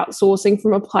be outsourcing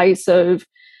from a place of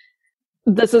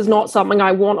this is not something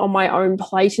I want on my own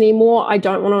plate anymore. I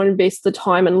don't want to invest the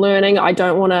time in learning. I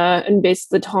don't want to invest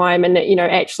the time in,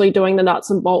 actually doing the nuts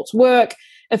and bolts work.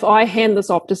 If I hand this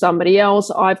off to somebody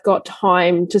else, I've got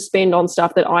time to spend on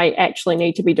stuff that I actually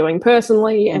need to be doing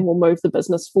personally and will move the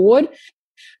business forward.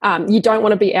 You don't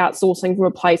want to be outsourcing from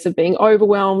a place of being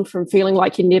overwhelmed, from feeling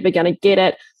like you're never going to get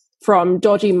it, from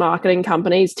dodgy marketing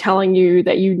companies telling you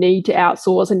that you need to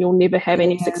outsource and you'll never have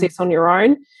any success on your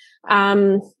own.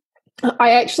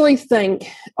 I actually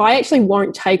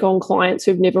won't take on clients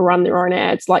who've never run their own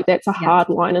ads. Like, that's a hard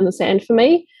line in the sand for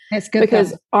me. That's good.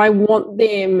 Because I want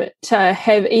them to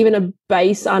have even a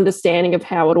base understanding of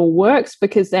how it all works,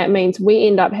 because that means we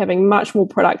end up having much more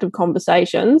productive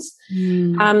conversations.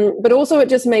 But also it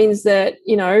just means that,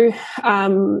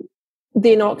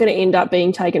 they're not going to end up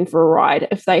being taken for a ride.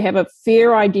 If they have a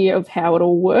fair idea of how it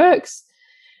all works,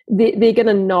 they're going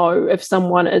to know if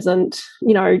someone isn't,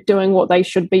 doing what they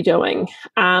should be doing.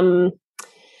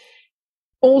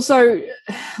 Also,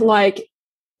 like,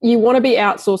 you want to be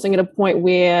outsourcing at a point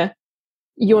where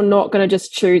you're not going to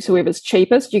just choose whoever's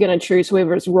cheapest. You're going to choose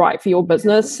whoever is right for your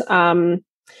business.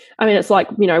 It's like,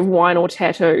 wine or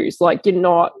tattoos. Like,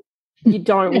 you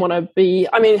don't want to be,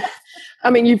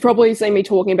 you've probably seen me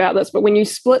talking about this, but when you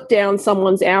split down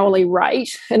someone's hourly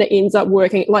rate and it ends up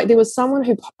working, like, there was someone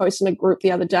who posted in a group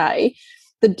the other day,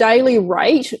 the daily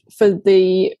rate for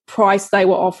the price they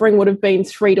were offering would have been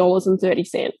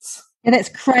 $3.30. And that's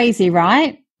crazy,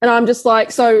 right? And I'm just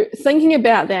like, so thinking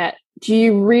about that, do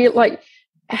you really, like,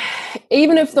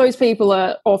 even if those people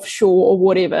are offshore or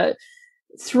whatever,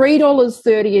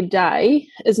 $3.30 a day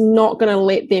is not going to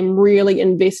let them really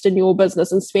invest in your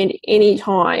business and spend any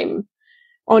time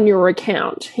on your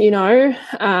account,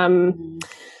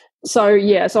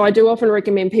 So I do often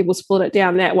recommend people split it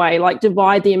down that way, like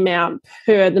divide the amount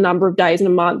per the number of days in a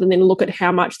month and then look at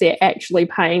how much they're actually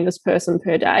paying this person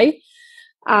per day.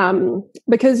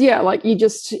 Because like, you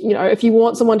just, if you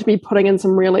want someone to be putting in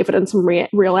some real effort and some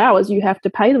real hours, you have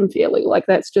to pay them fairly. Like,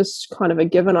 that's just kind of a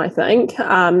given, I think.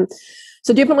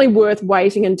 So definitely worth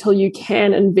waiting until you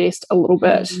can invest a little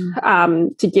bit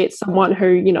to get someone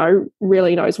who,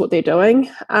 really knows what they're doing.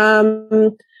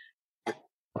 I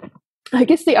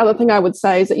guess the other thing I would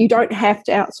say is that you don't have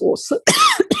to outsource.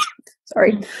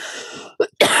 Sorry.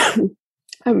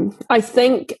 I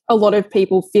think a lot of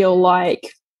people feel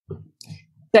like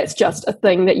that's just a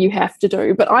thing that you have to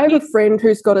do. But I have a friend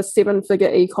who's got a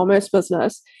 7-figure e-commerce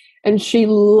business, and she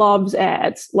loves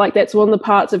ads. Like, that's one of the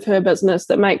parts of her business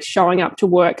that makes showing up to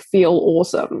work feel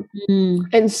awesome.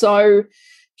 And so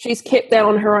she's kept that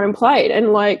on her own plate.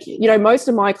 And, like, most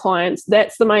of my clients,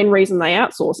 that's the main reason they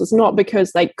outsource. It's not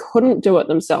because they couldn't do it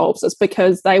themselves. It's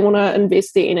because they want to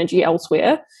invest their energy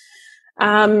elsewhere.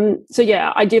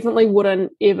 I definitely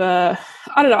wouldn't ever,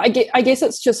 I don't know, I guess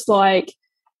it's just like,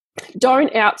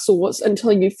 don't outsource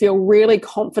until you feel really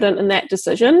confident in that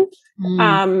decision.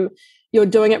 You're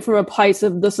doing it from a place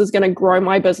of, this is going to grow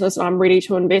my business and I'm ready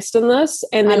to invest in this.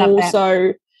 And then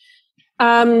also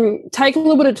take a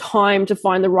little bit of time to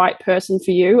find the right person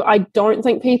for you. I don't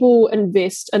think people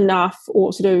invest enough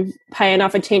or sort of pay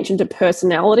enough attention to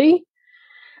personality.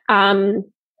 There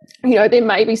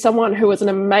may be someone who is an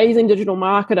amazing digital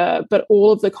marketer, but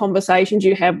all of the conversations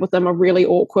you have with them are really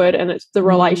awkward and the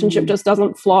relationship just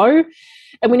doesn't flow.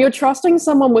 And when you're trusting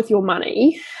someone with your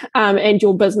money and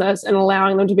your business and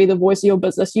allowing them to be the voice of your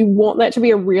business, you want that to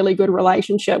be a really good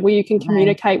relationship where you can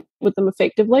communicate with them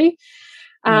effectively.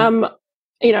 I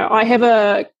have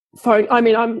a phone.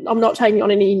 I'm not taking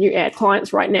on any new ad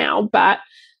clients right now, but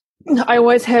I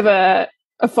always have a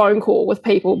phone call with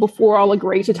people before I'll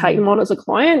agree to take them on as a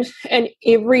client. And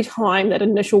every time that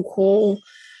initial call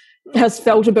has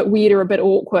felt a bit weird or a bit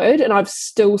awkward and I've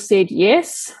still said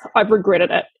yes, I've regretted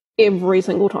it every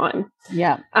single time.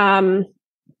 Yeah.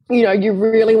 You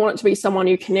really want it to be someone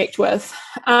you connect with.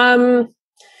 I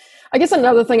guess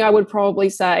another thing I would probably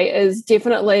say is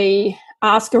definitely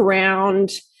ask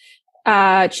around,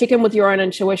 check in with your own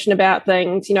intuition about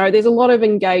things. There's a lot of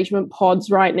engagement pods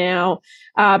right now.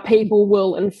 People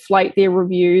will inflate their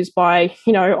reviews by,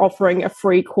 offering a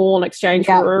free call in exchange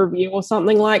for a review or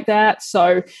something like that.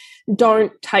 So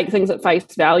don't take things at face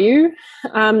value,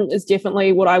 is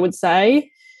definitely what I would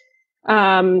say.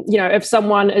 If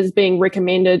someone is being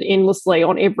recommended endlessly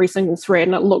on every single thread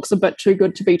and it looks a bit too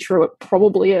good to be true, it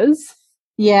probably is.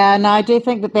 Yeah, no, I do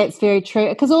think that that's very true.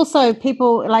 Because also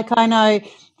people, like, I know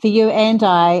for you and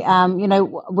I,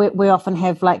 we often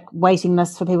have like waiting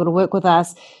lists for people to work with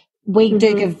us. we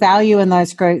do give value in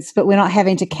those groups, but we're not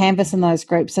having to canvas in those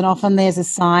groups. And often there's a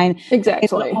sign. Exactly.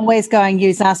 People are always going,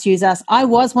 use us, use us. I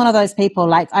was one of those people.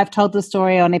 Like, I've told the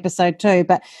story on episode 2,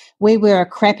 but we were a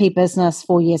crappy business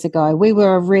 4 years ago. We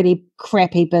were a really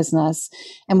crappy business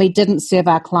and we didn't serve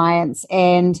our clients.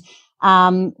 And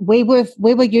we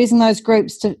were using those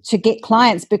groups to get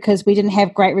clients because we didn't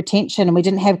have great retention and we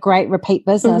didn't have great repeat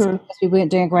business because we weren't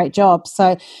doing a great job.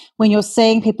 So when you're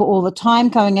seeing people all the time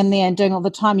going in there and doing all the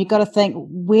time, you've got to think,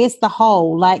 where's the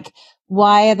hole? Like,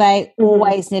 why are they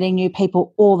always needing new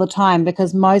people all the time?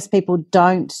 Because most people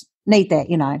don't need that,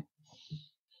 you know.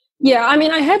 Yeah, I mean,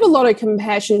 I have a lot of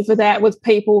compassion for that with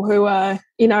people who are,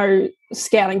 you know,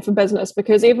 scouting for business,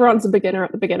 because everyone's a beginner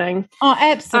at the beginning. Oh,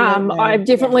 absolutely. I've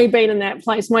definitely been in that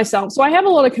place myself. So I have a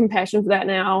lot of compassion for that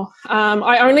now.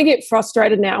 I only get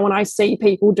frustrated now when I see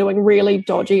people doing really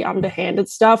dodgy, underhanded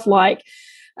stuff, like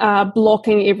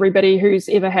blocking everybody who's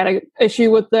ever had an issue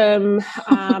with them.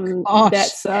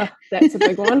 That's a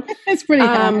big one. It's pretty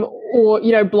hard. Or,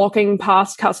 you know, blocking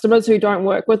past customers who don't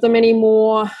work with them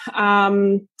anymore.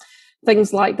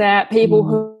 Things like that.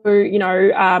 People who, you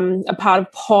know, are part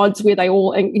of pods where they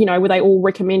all, you know, where they all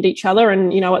recommend each other,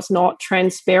 and, you know, it's not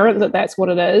transparent that that's what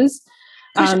it is.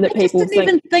 Gosh, that I just didn't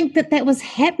even think that was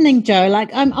happening, Jo.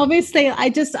 Like, obviously, I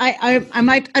don't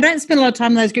spend a lot of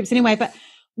time in those groups anyway, but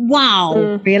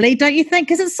wow, really, don't you think?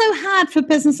 Because it's so hard for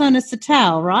business owners to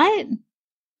tell, right?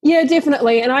 Yeah,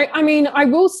 definitely. And I mean, I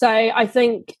will say, I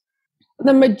think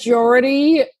the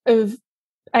majority of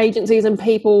agencies and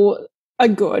people are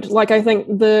good. Like, I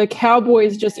think the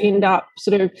cowboys just end up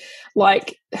sort of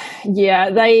like,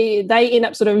 yeah, they end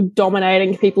up sort of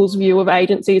dominating people's view of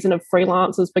agencies and of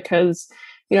freelancers, because,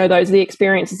 you know, those are the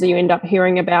experiences that you end up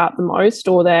hearing about the most,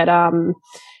 or that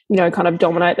you know, kind of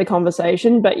dominate the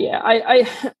conversation. But yeah,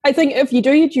 I think if you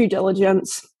do your due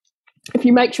diligence, if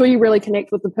you make sure you really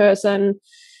connect with the person,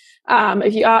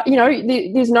 if you are, you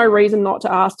know, there's no reason not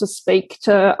to ask to speak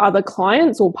to other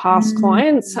clients or past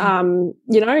clients. You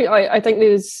know, I think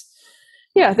there's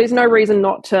no reason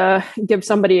not to give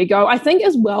somebody a go. I think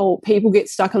as well, people get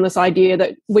stuck on this idea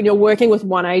that when you're working with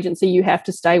one agency, you have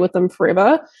to stay with them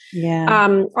forever.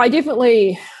 Yeah. I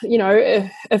definitely, you know,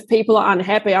 if people are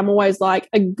unhappy, I'm always like,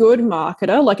 a good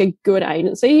marketer, like a good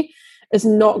agency, is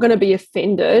not going to be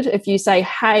offended if you say,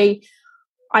 hey,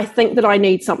 I think that I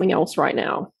need something else right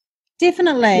now.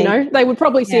 Definitely. You know, they would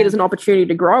probably see it as an opportunity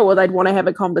to grow, or they'd want to have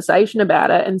a conversation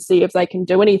about it and see if they can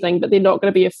do anything, but they're not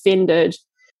going to be offended.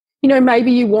 You know,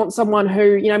 maybe you want someone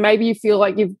who, you know, maybe you feel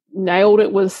like you've nailed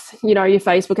it with, you know, your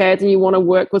Facebook ads, and you want to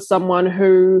work with someone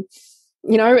who,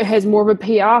 you know, has more of a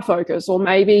PR focus, or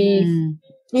maybe,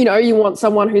 you know, you want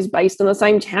someone who's based in the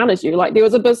same town as you. Like, there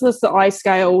was a business that I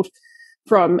scaled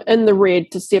from in the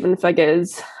red to 7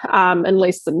 figures in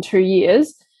less than 2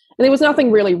 years. And there was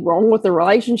nothing really wrong with the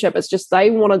relationship. It's just they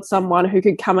wanted someone who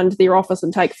could come into their office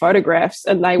and take photographs,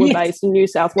 and they were based in New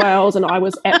South Wales, and I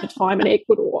was at the time in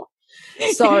Ecuador.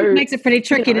 So it makes it pretty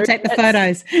tricky, you know, to take the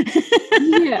photos.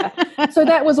 Yeah. So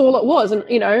that was all it was. And,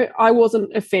 you know, I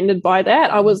wasn't offended by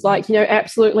that. I was like, you know,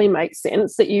 absolutely makes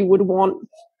sense that you would want,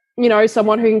 you know,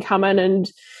 someone who can come in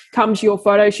and come to your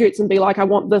photo shoots and be like, I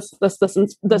want this, and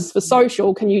this for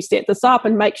social. Can you set this up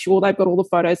and make sure they've got all the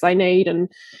photos they need and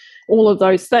all of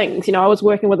those things. You know, I was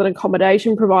working with an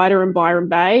accommodation provider in Byron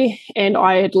Bay, and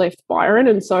I had left Byron.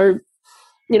 And so,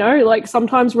 you know, like,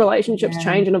 sometimes relationships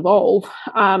change and evolve.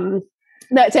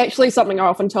 That's actually something I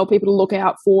often tell people to look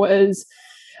out for is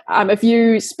if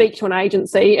you speak to an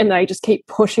agency and they just keep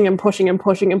pushing and pushing and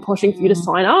pushing and pushing for you to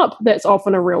sign up, that's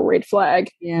often a real red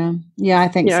flag. Yeah. Yeah, I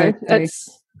think so too.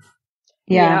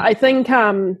 I think,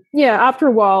 after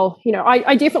a while, you know,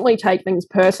 I definitely take things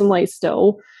personally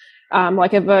still.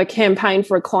 Like, if a campaign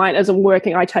for a client isn't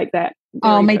working, I take that.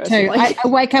 Oh, me too. I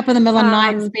wake up in the middle of the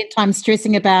night and spend time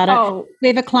stressing about it. We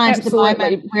have a client at the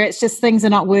moment where it's just things are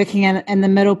not working in the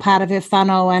middle part of her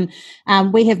funnel, and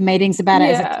we have meetings about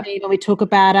it as a team, and we talk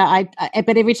about it.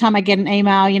 But every time I get an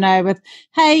email, you know, with,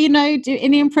 hey, you know, do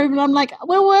any improvement? I'm like,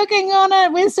 we're working on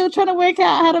it. We're still trying to work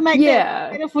out how to make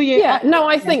that better for you. Yeah, no,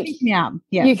 I think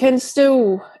you can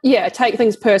still, take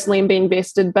things personally and be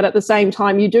invested, but at the same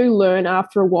time, you do learn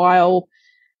after a while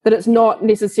that it's not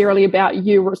necessarily about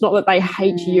you, or it's not that they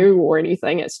hate you or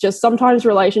anything. It's just sometimes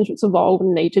relationships evolve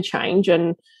and need to change,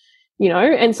 and, you know,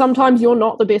 and sometimes you're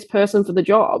not the best person for the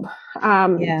job.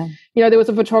 You know, there was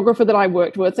a photographer that I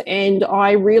worked with, and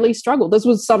I really struggled. This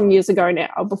was some years ago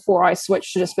now, before I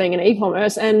switched to just being in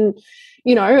e-commerce. And,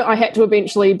 you know, I had to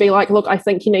eventually be like, look, I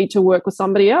think you need to work with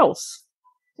somebody else.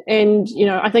 And, you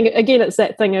know, I think, again, it's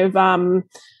that thing of,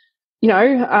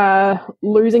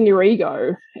 losing your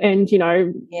ego and,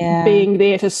 being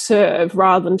there to serve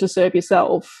rather than to serve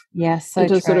yourself. Yes, so and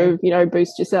to true. sort of,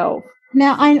 boost yourself.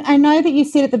 Now, I know that you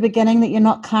said at the beginning that you're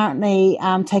not currently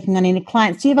taking on any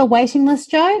clients. Do you have a waiting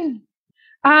list, Jo?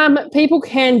 People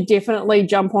can definitely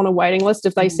jump on a waiting list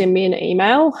if they send me an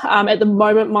email. At the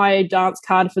moment, my dance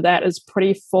card for that is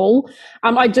pretty full.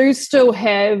 I do still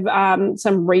have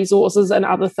some resources and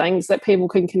other things that people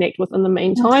can connect with in the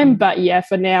meantime. But yeah,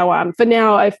 for now,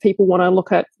 if people want to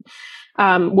look at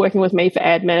working with me for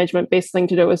ad management, best thing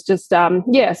to do is just send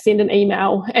an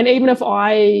email. And even if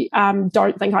I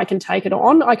don't think I can take it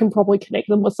on, I can probably connect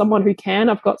them with someone who can.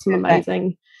 I've got some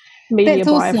amazing media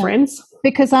buyer friends.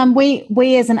 Because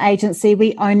we as an agency,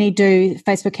 we only do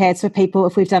Facebook ads for people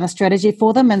if we've done a strategy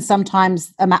for them, and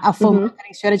sometimes a full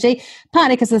marketing strategy,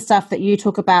 partly because of the stuff that you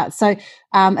talk about. So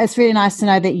it's really nice to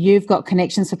know that you've got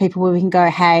connections for people where we can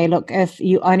go, hey, look, if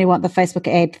you only want the Facebook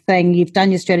ad thing, you've done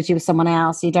your strategy with someone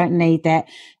else, you don't need that.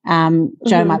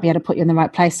 Jo might be able to put you in the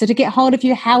right place. So to get hold of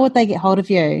you, how would they get hold of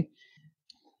you?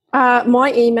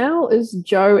 My email is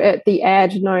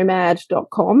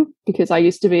jo@theadnomad.com, because I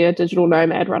used to be a digital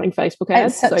nomad running Facebook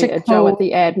ads. So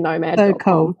jo@theadnomad.com. So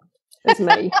cool. That's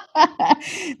me.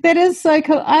 That is so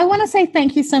cool. I want to say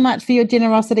thank you so much for your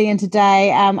generosity in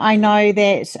today. I know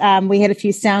that we had a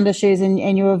few sound issues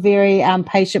and you were very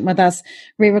patient with us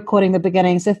re-recording the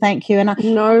beginning. So thank you. And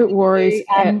no worries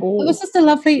at all. It was just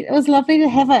it was lovely to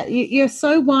have it. You're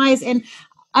so wise, and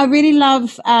I really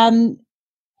love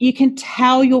you can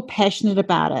tell you're passionate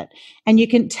about it, and you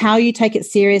can tell you take it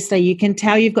seriously. You can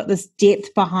tell you've got this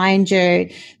depth behind you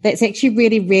that's actually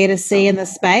really rare to see in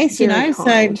this space, Very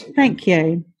kind. So thank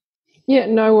you. Yeah,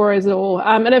 no worries at all.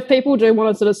 And if people do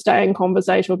want to sort of stay in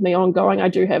conversation with me ongoing, I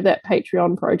do have that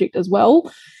Patreon project as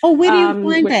well. Oh, where do you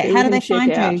find that? How do they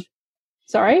find you?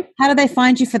 Sorry? How do they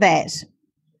find you for that?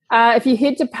 If you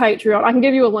head to Patreon, I can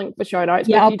give you a link for show notes.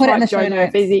 Yeah, but I'll put it in the show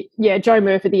notes. Jo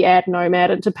Murphy, the ad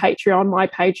nomad, into Patreon, my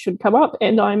page should come up.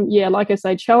 And I'm, like I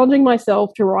say, challenging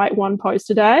myself to write one post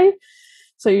a day.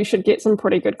 So you should get some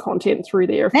pretty good content through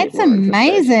there. That's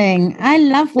amazing. I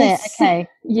love that. Okay.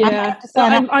 Yeah.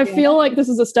 I feel like this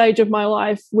is a stage of my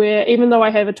life where, even though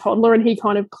I have a toddler and he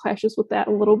kind of clashes with that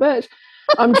a little bit,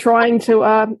 I'm trying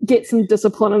to get some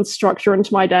discipline and structure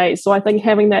into my days. So I think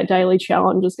having that daily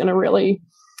challenge is going to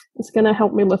it's going to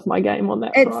help me lift my game on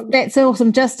that front. That's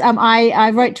awesome. Just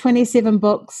I wrote 27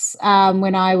 books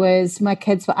when my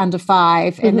kids were under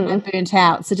 5 and then I burnt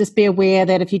out. So just be aware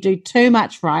that if you do too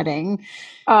much writing,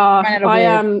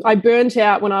 I burnt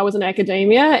out when I was in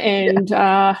academia, and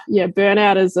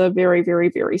burnout is a very, very,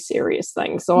 very serious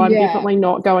thing. So I'm definitely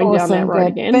not going down that road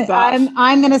again. But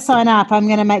I'm going to sign up. I'm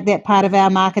going to make that part of our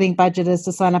marketing budget, is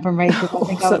to sign up and read. I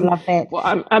think I would love that. Well,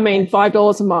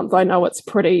 $5 a month. I know it's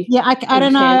pretty. Yeah, I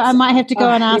don't know. I might have to go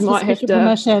and ask for special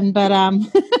permission, but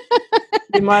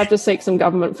you might have to seek some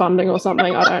government funding or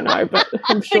something. I don't know, but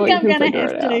I'm sure you can figure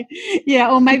it out.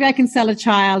 Yeah, or maybe I can sell a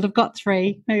child. I've got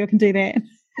 3. Maybe I can do that.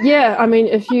 Yeah, I mean,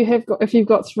 if you've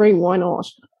got 3, why not?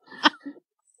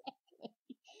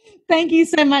 Thank you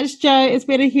so much, Jo. It's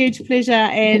been a huge pleasure,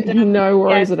 and no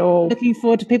worries at all. Looking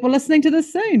forward to people listening to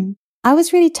this soon. I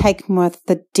was really taken with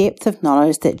the depth of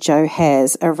knowledge that Jo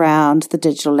has around the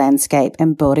digital landscape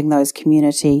and building those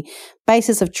community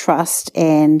bases of trust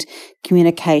and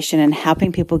communication and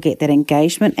helping people get that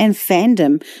engagement and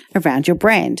fandom around your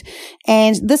brand.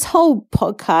 And this whole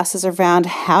podcast is around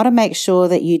how to make sure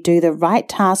that you do the right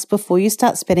task before you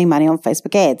start spending money on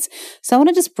Facebook ads. So I want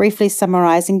to just briefly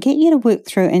summarize and get you to work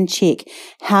through and check,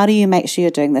 how do you make sure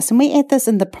you're doing this? And we add this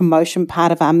in the promotion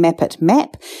part of our Map It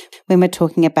map when we're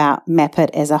talking about Map It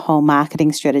as a whole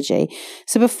marketing strategy.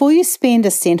 So before you spend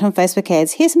a cent on Facebook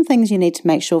ads, here's some things you need to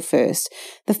make sure first.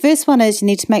 The first one is you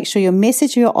need to make sure your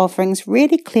message or your offerings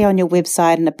really clear on your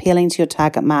website and appealing to your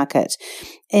target market.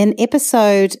 In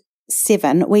episode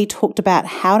 7, we talked about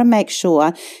how to make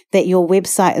sure that your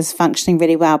website is functioning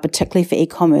really well, particularly for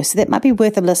e-commerce. So that might be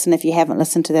worth a listen if you haven't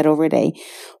listened to that already.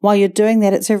 While you're doing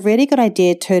that, it's a really good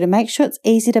idea too to make sure it's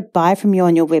easy to buy from you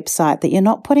on your website, that you're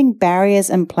not putting barriers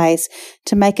in place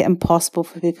to make it impossible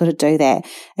for people to do that.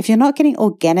 If you're not getting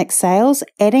organic sales,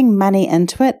 adding money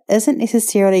into it isn't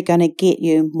necessarily going to get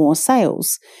you more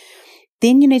sales.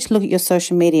 Then you need to look at your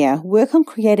social media. Work on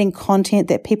creating content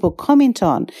that people comment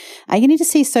on. You need to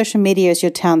see social media as your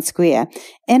town square.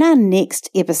 In our next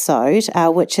episode,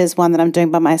 which is one that I'm doing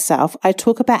by myself, I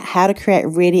talk about how to create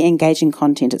really engaging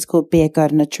content. It's called Be a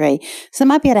Goat in a Tree. So it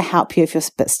might be able to help you if you're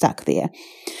a bit stuck there.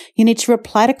 You need to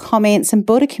reply to comments and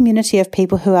build a community of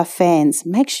people who are fans.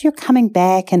 Make sure you're coming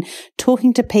back and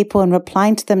talking to people and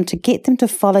replying to them to get them to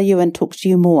follow you and talk to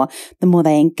you more. The more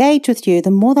they engage with you,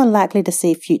 the more they're likely to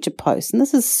see future posts. And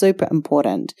this is super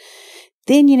important.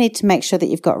 Then you need to make sure that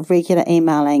you've got regular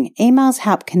emailing. Emails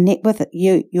help connect with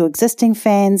your existing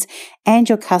fans and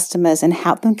your customers and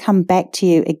help them come back to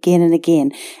you again and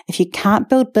again. If you can't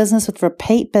build business with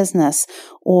repeat business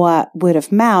or word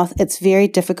of mouth, it's very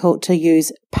difficult to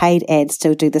use paid ads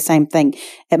to do the same thing.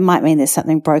 It might mean there's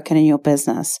something broken in your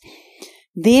business.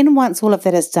 Then once all of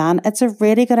that is done, it's a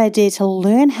really good idea to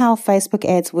learn how Facebook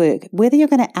ads work. Whether you're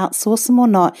going to outsource them or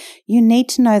not, you need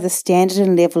to know the standard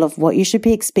and level of what you should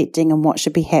be expecting and what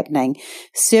should be happening.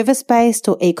 Service-based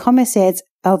or e-commerce ads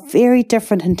are very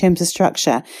different in terms of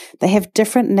structure. They have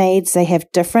different needs, they have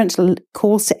different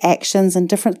calls to actions and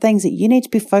different things that you need to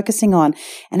be focusing on.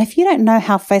 And if you don't know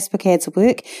how Facebook ads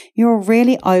work, you're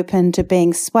really open to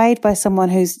being swayed by someone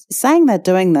who's saying they're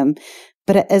doing them,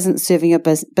 but it isn't serving your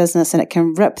business, and it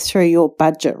can rip through your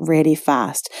budget really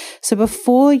fast. So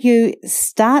before you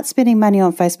start spending money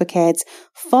on Facebook ads,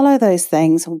 follow those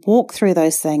things, walk through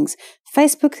those things.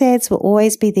 Facebook ads will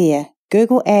always be there.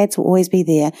 Google ads will always be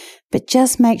there, but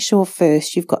just make sure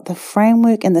first you've got the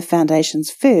framework and the foundations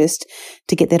first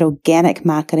to get that organic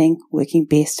marketing working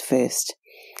best first.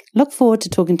 Look forward to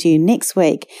talking to you next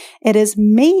week. It is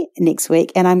me next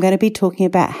week, and I'm going to be talking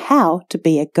about how to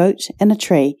be a goat in a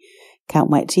tree. Can't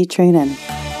wait till you tune in.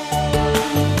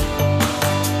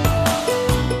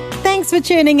 Thanks for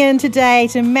tuning in today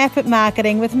to Map It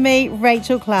Marketing with me,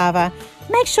 Rachel Klaver.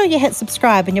 Make sure you hit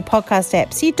subscribe in your podcast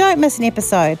app so you don't miss an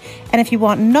episode. And if you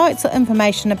want notes or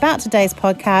information about today's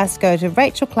podcast, go to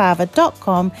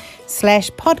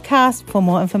rachelklaver.com/podcast for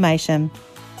more information.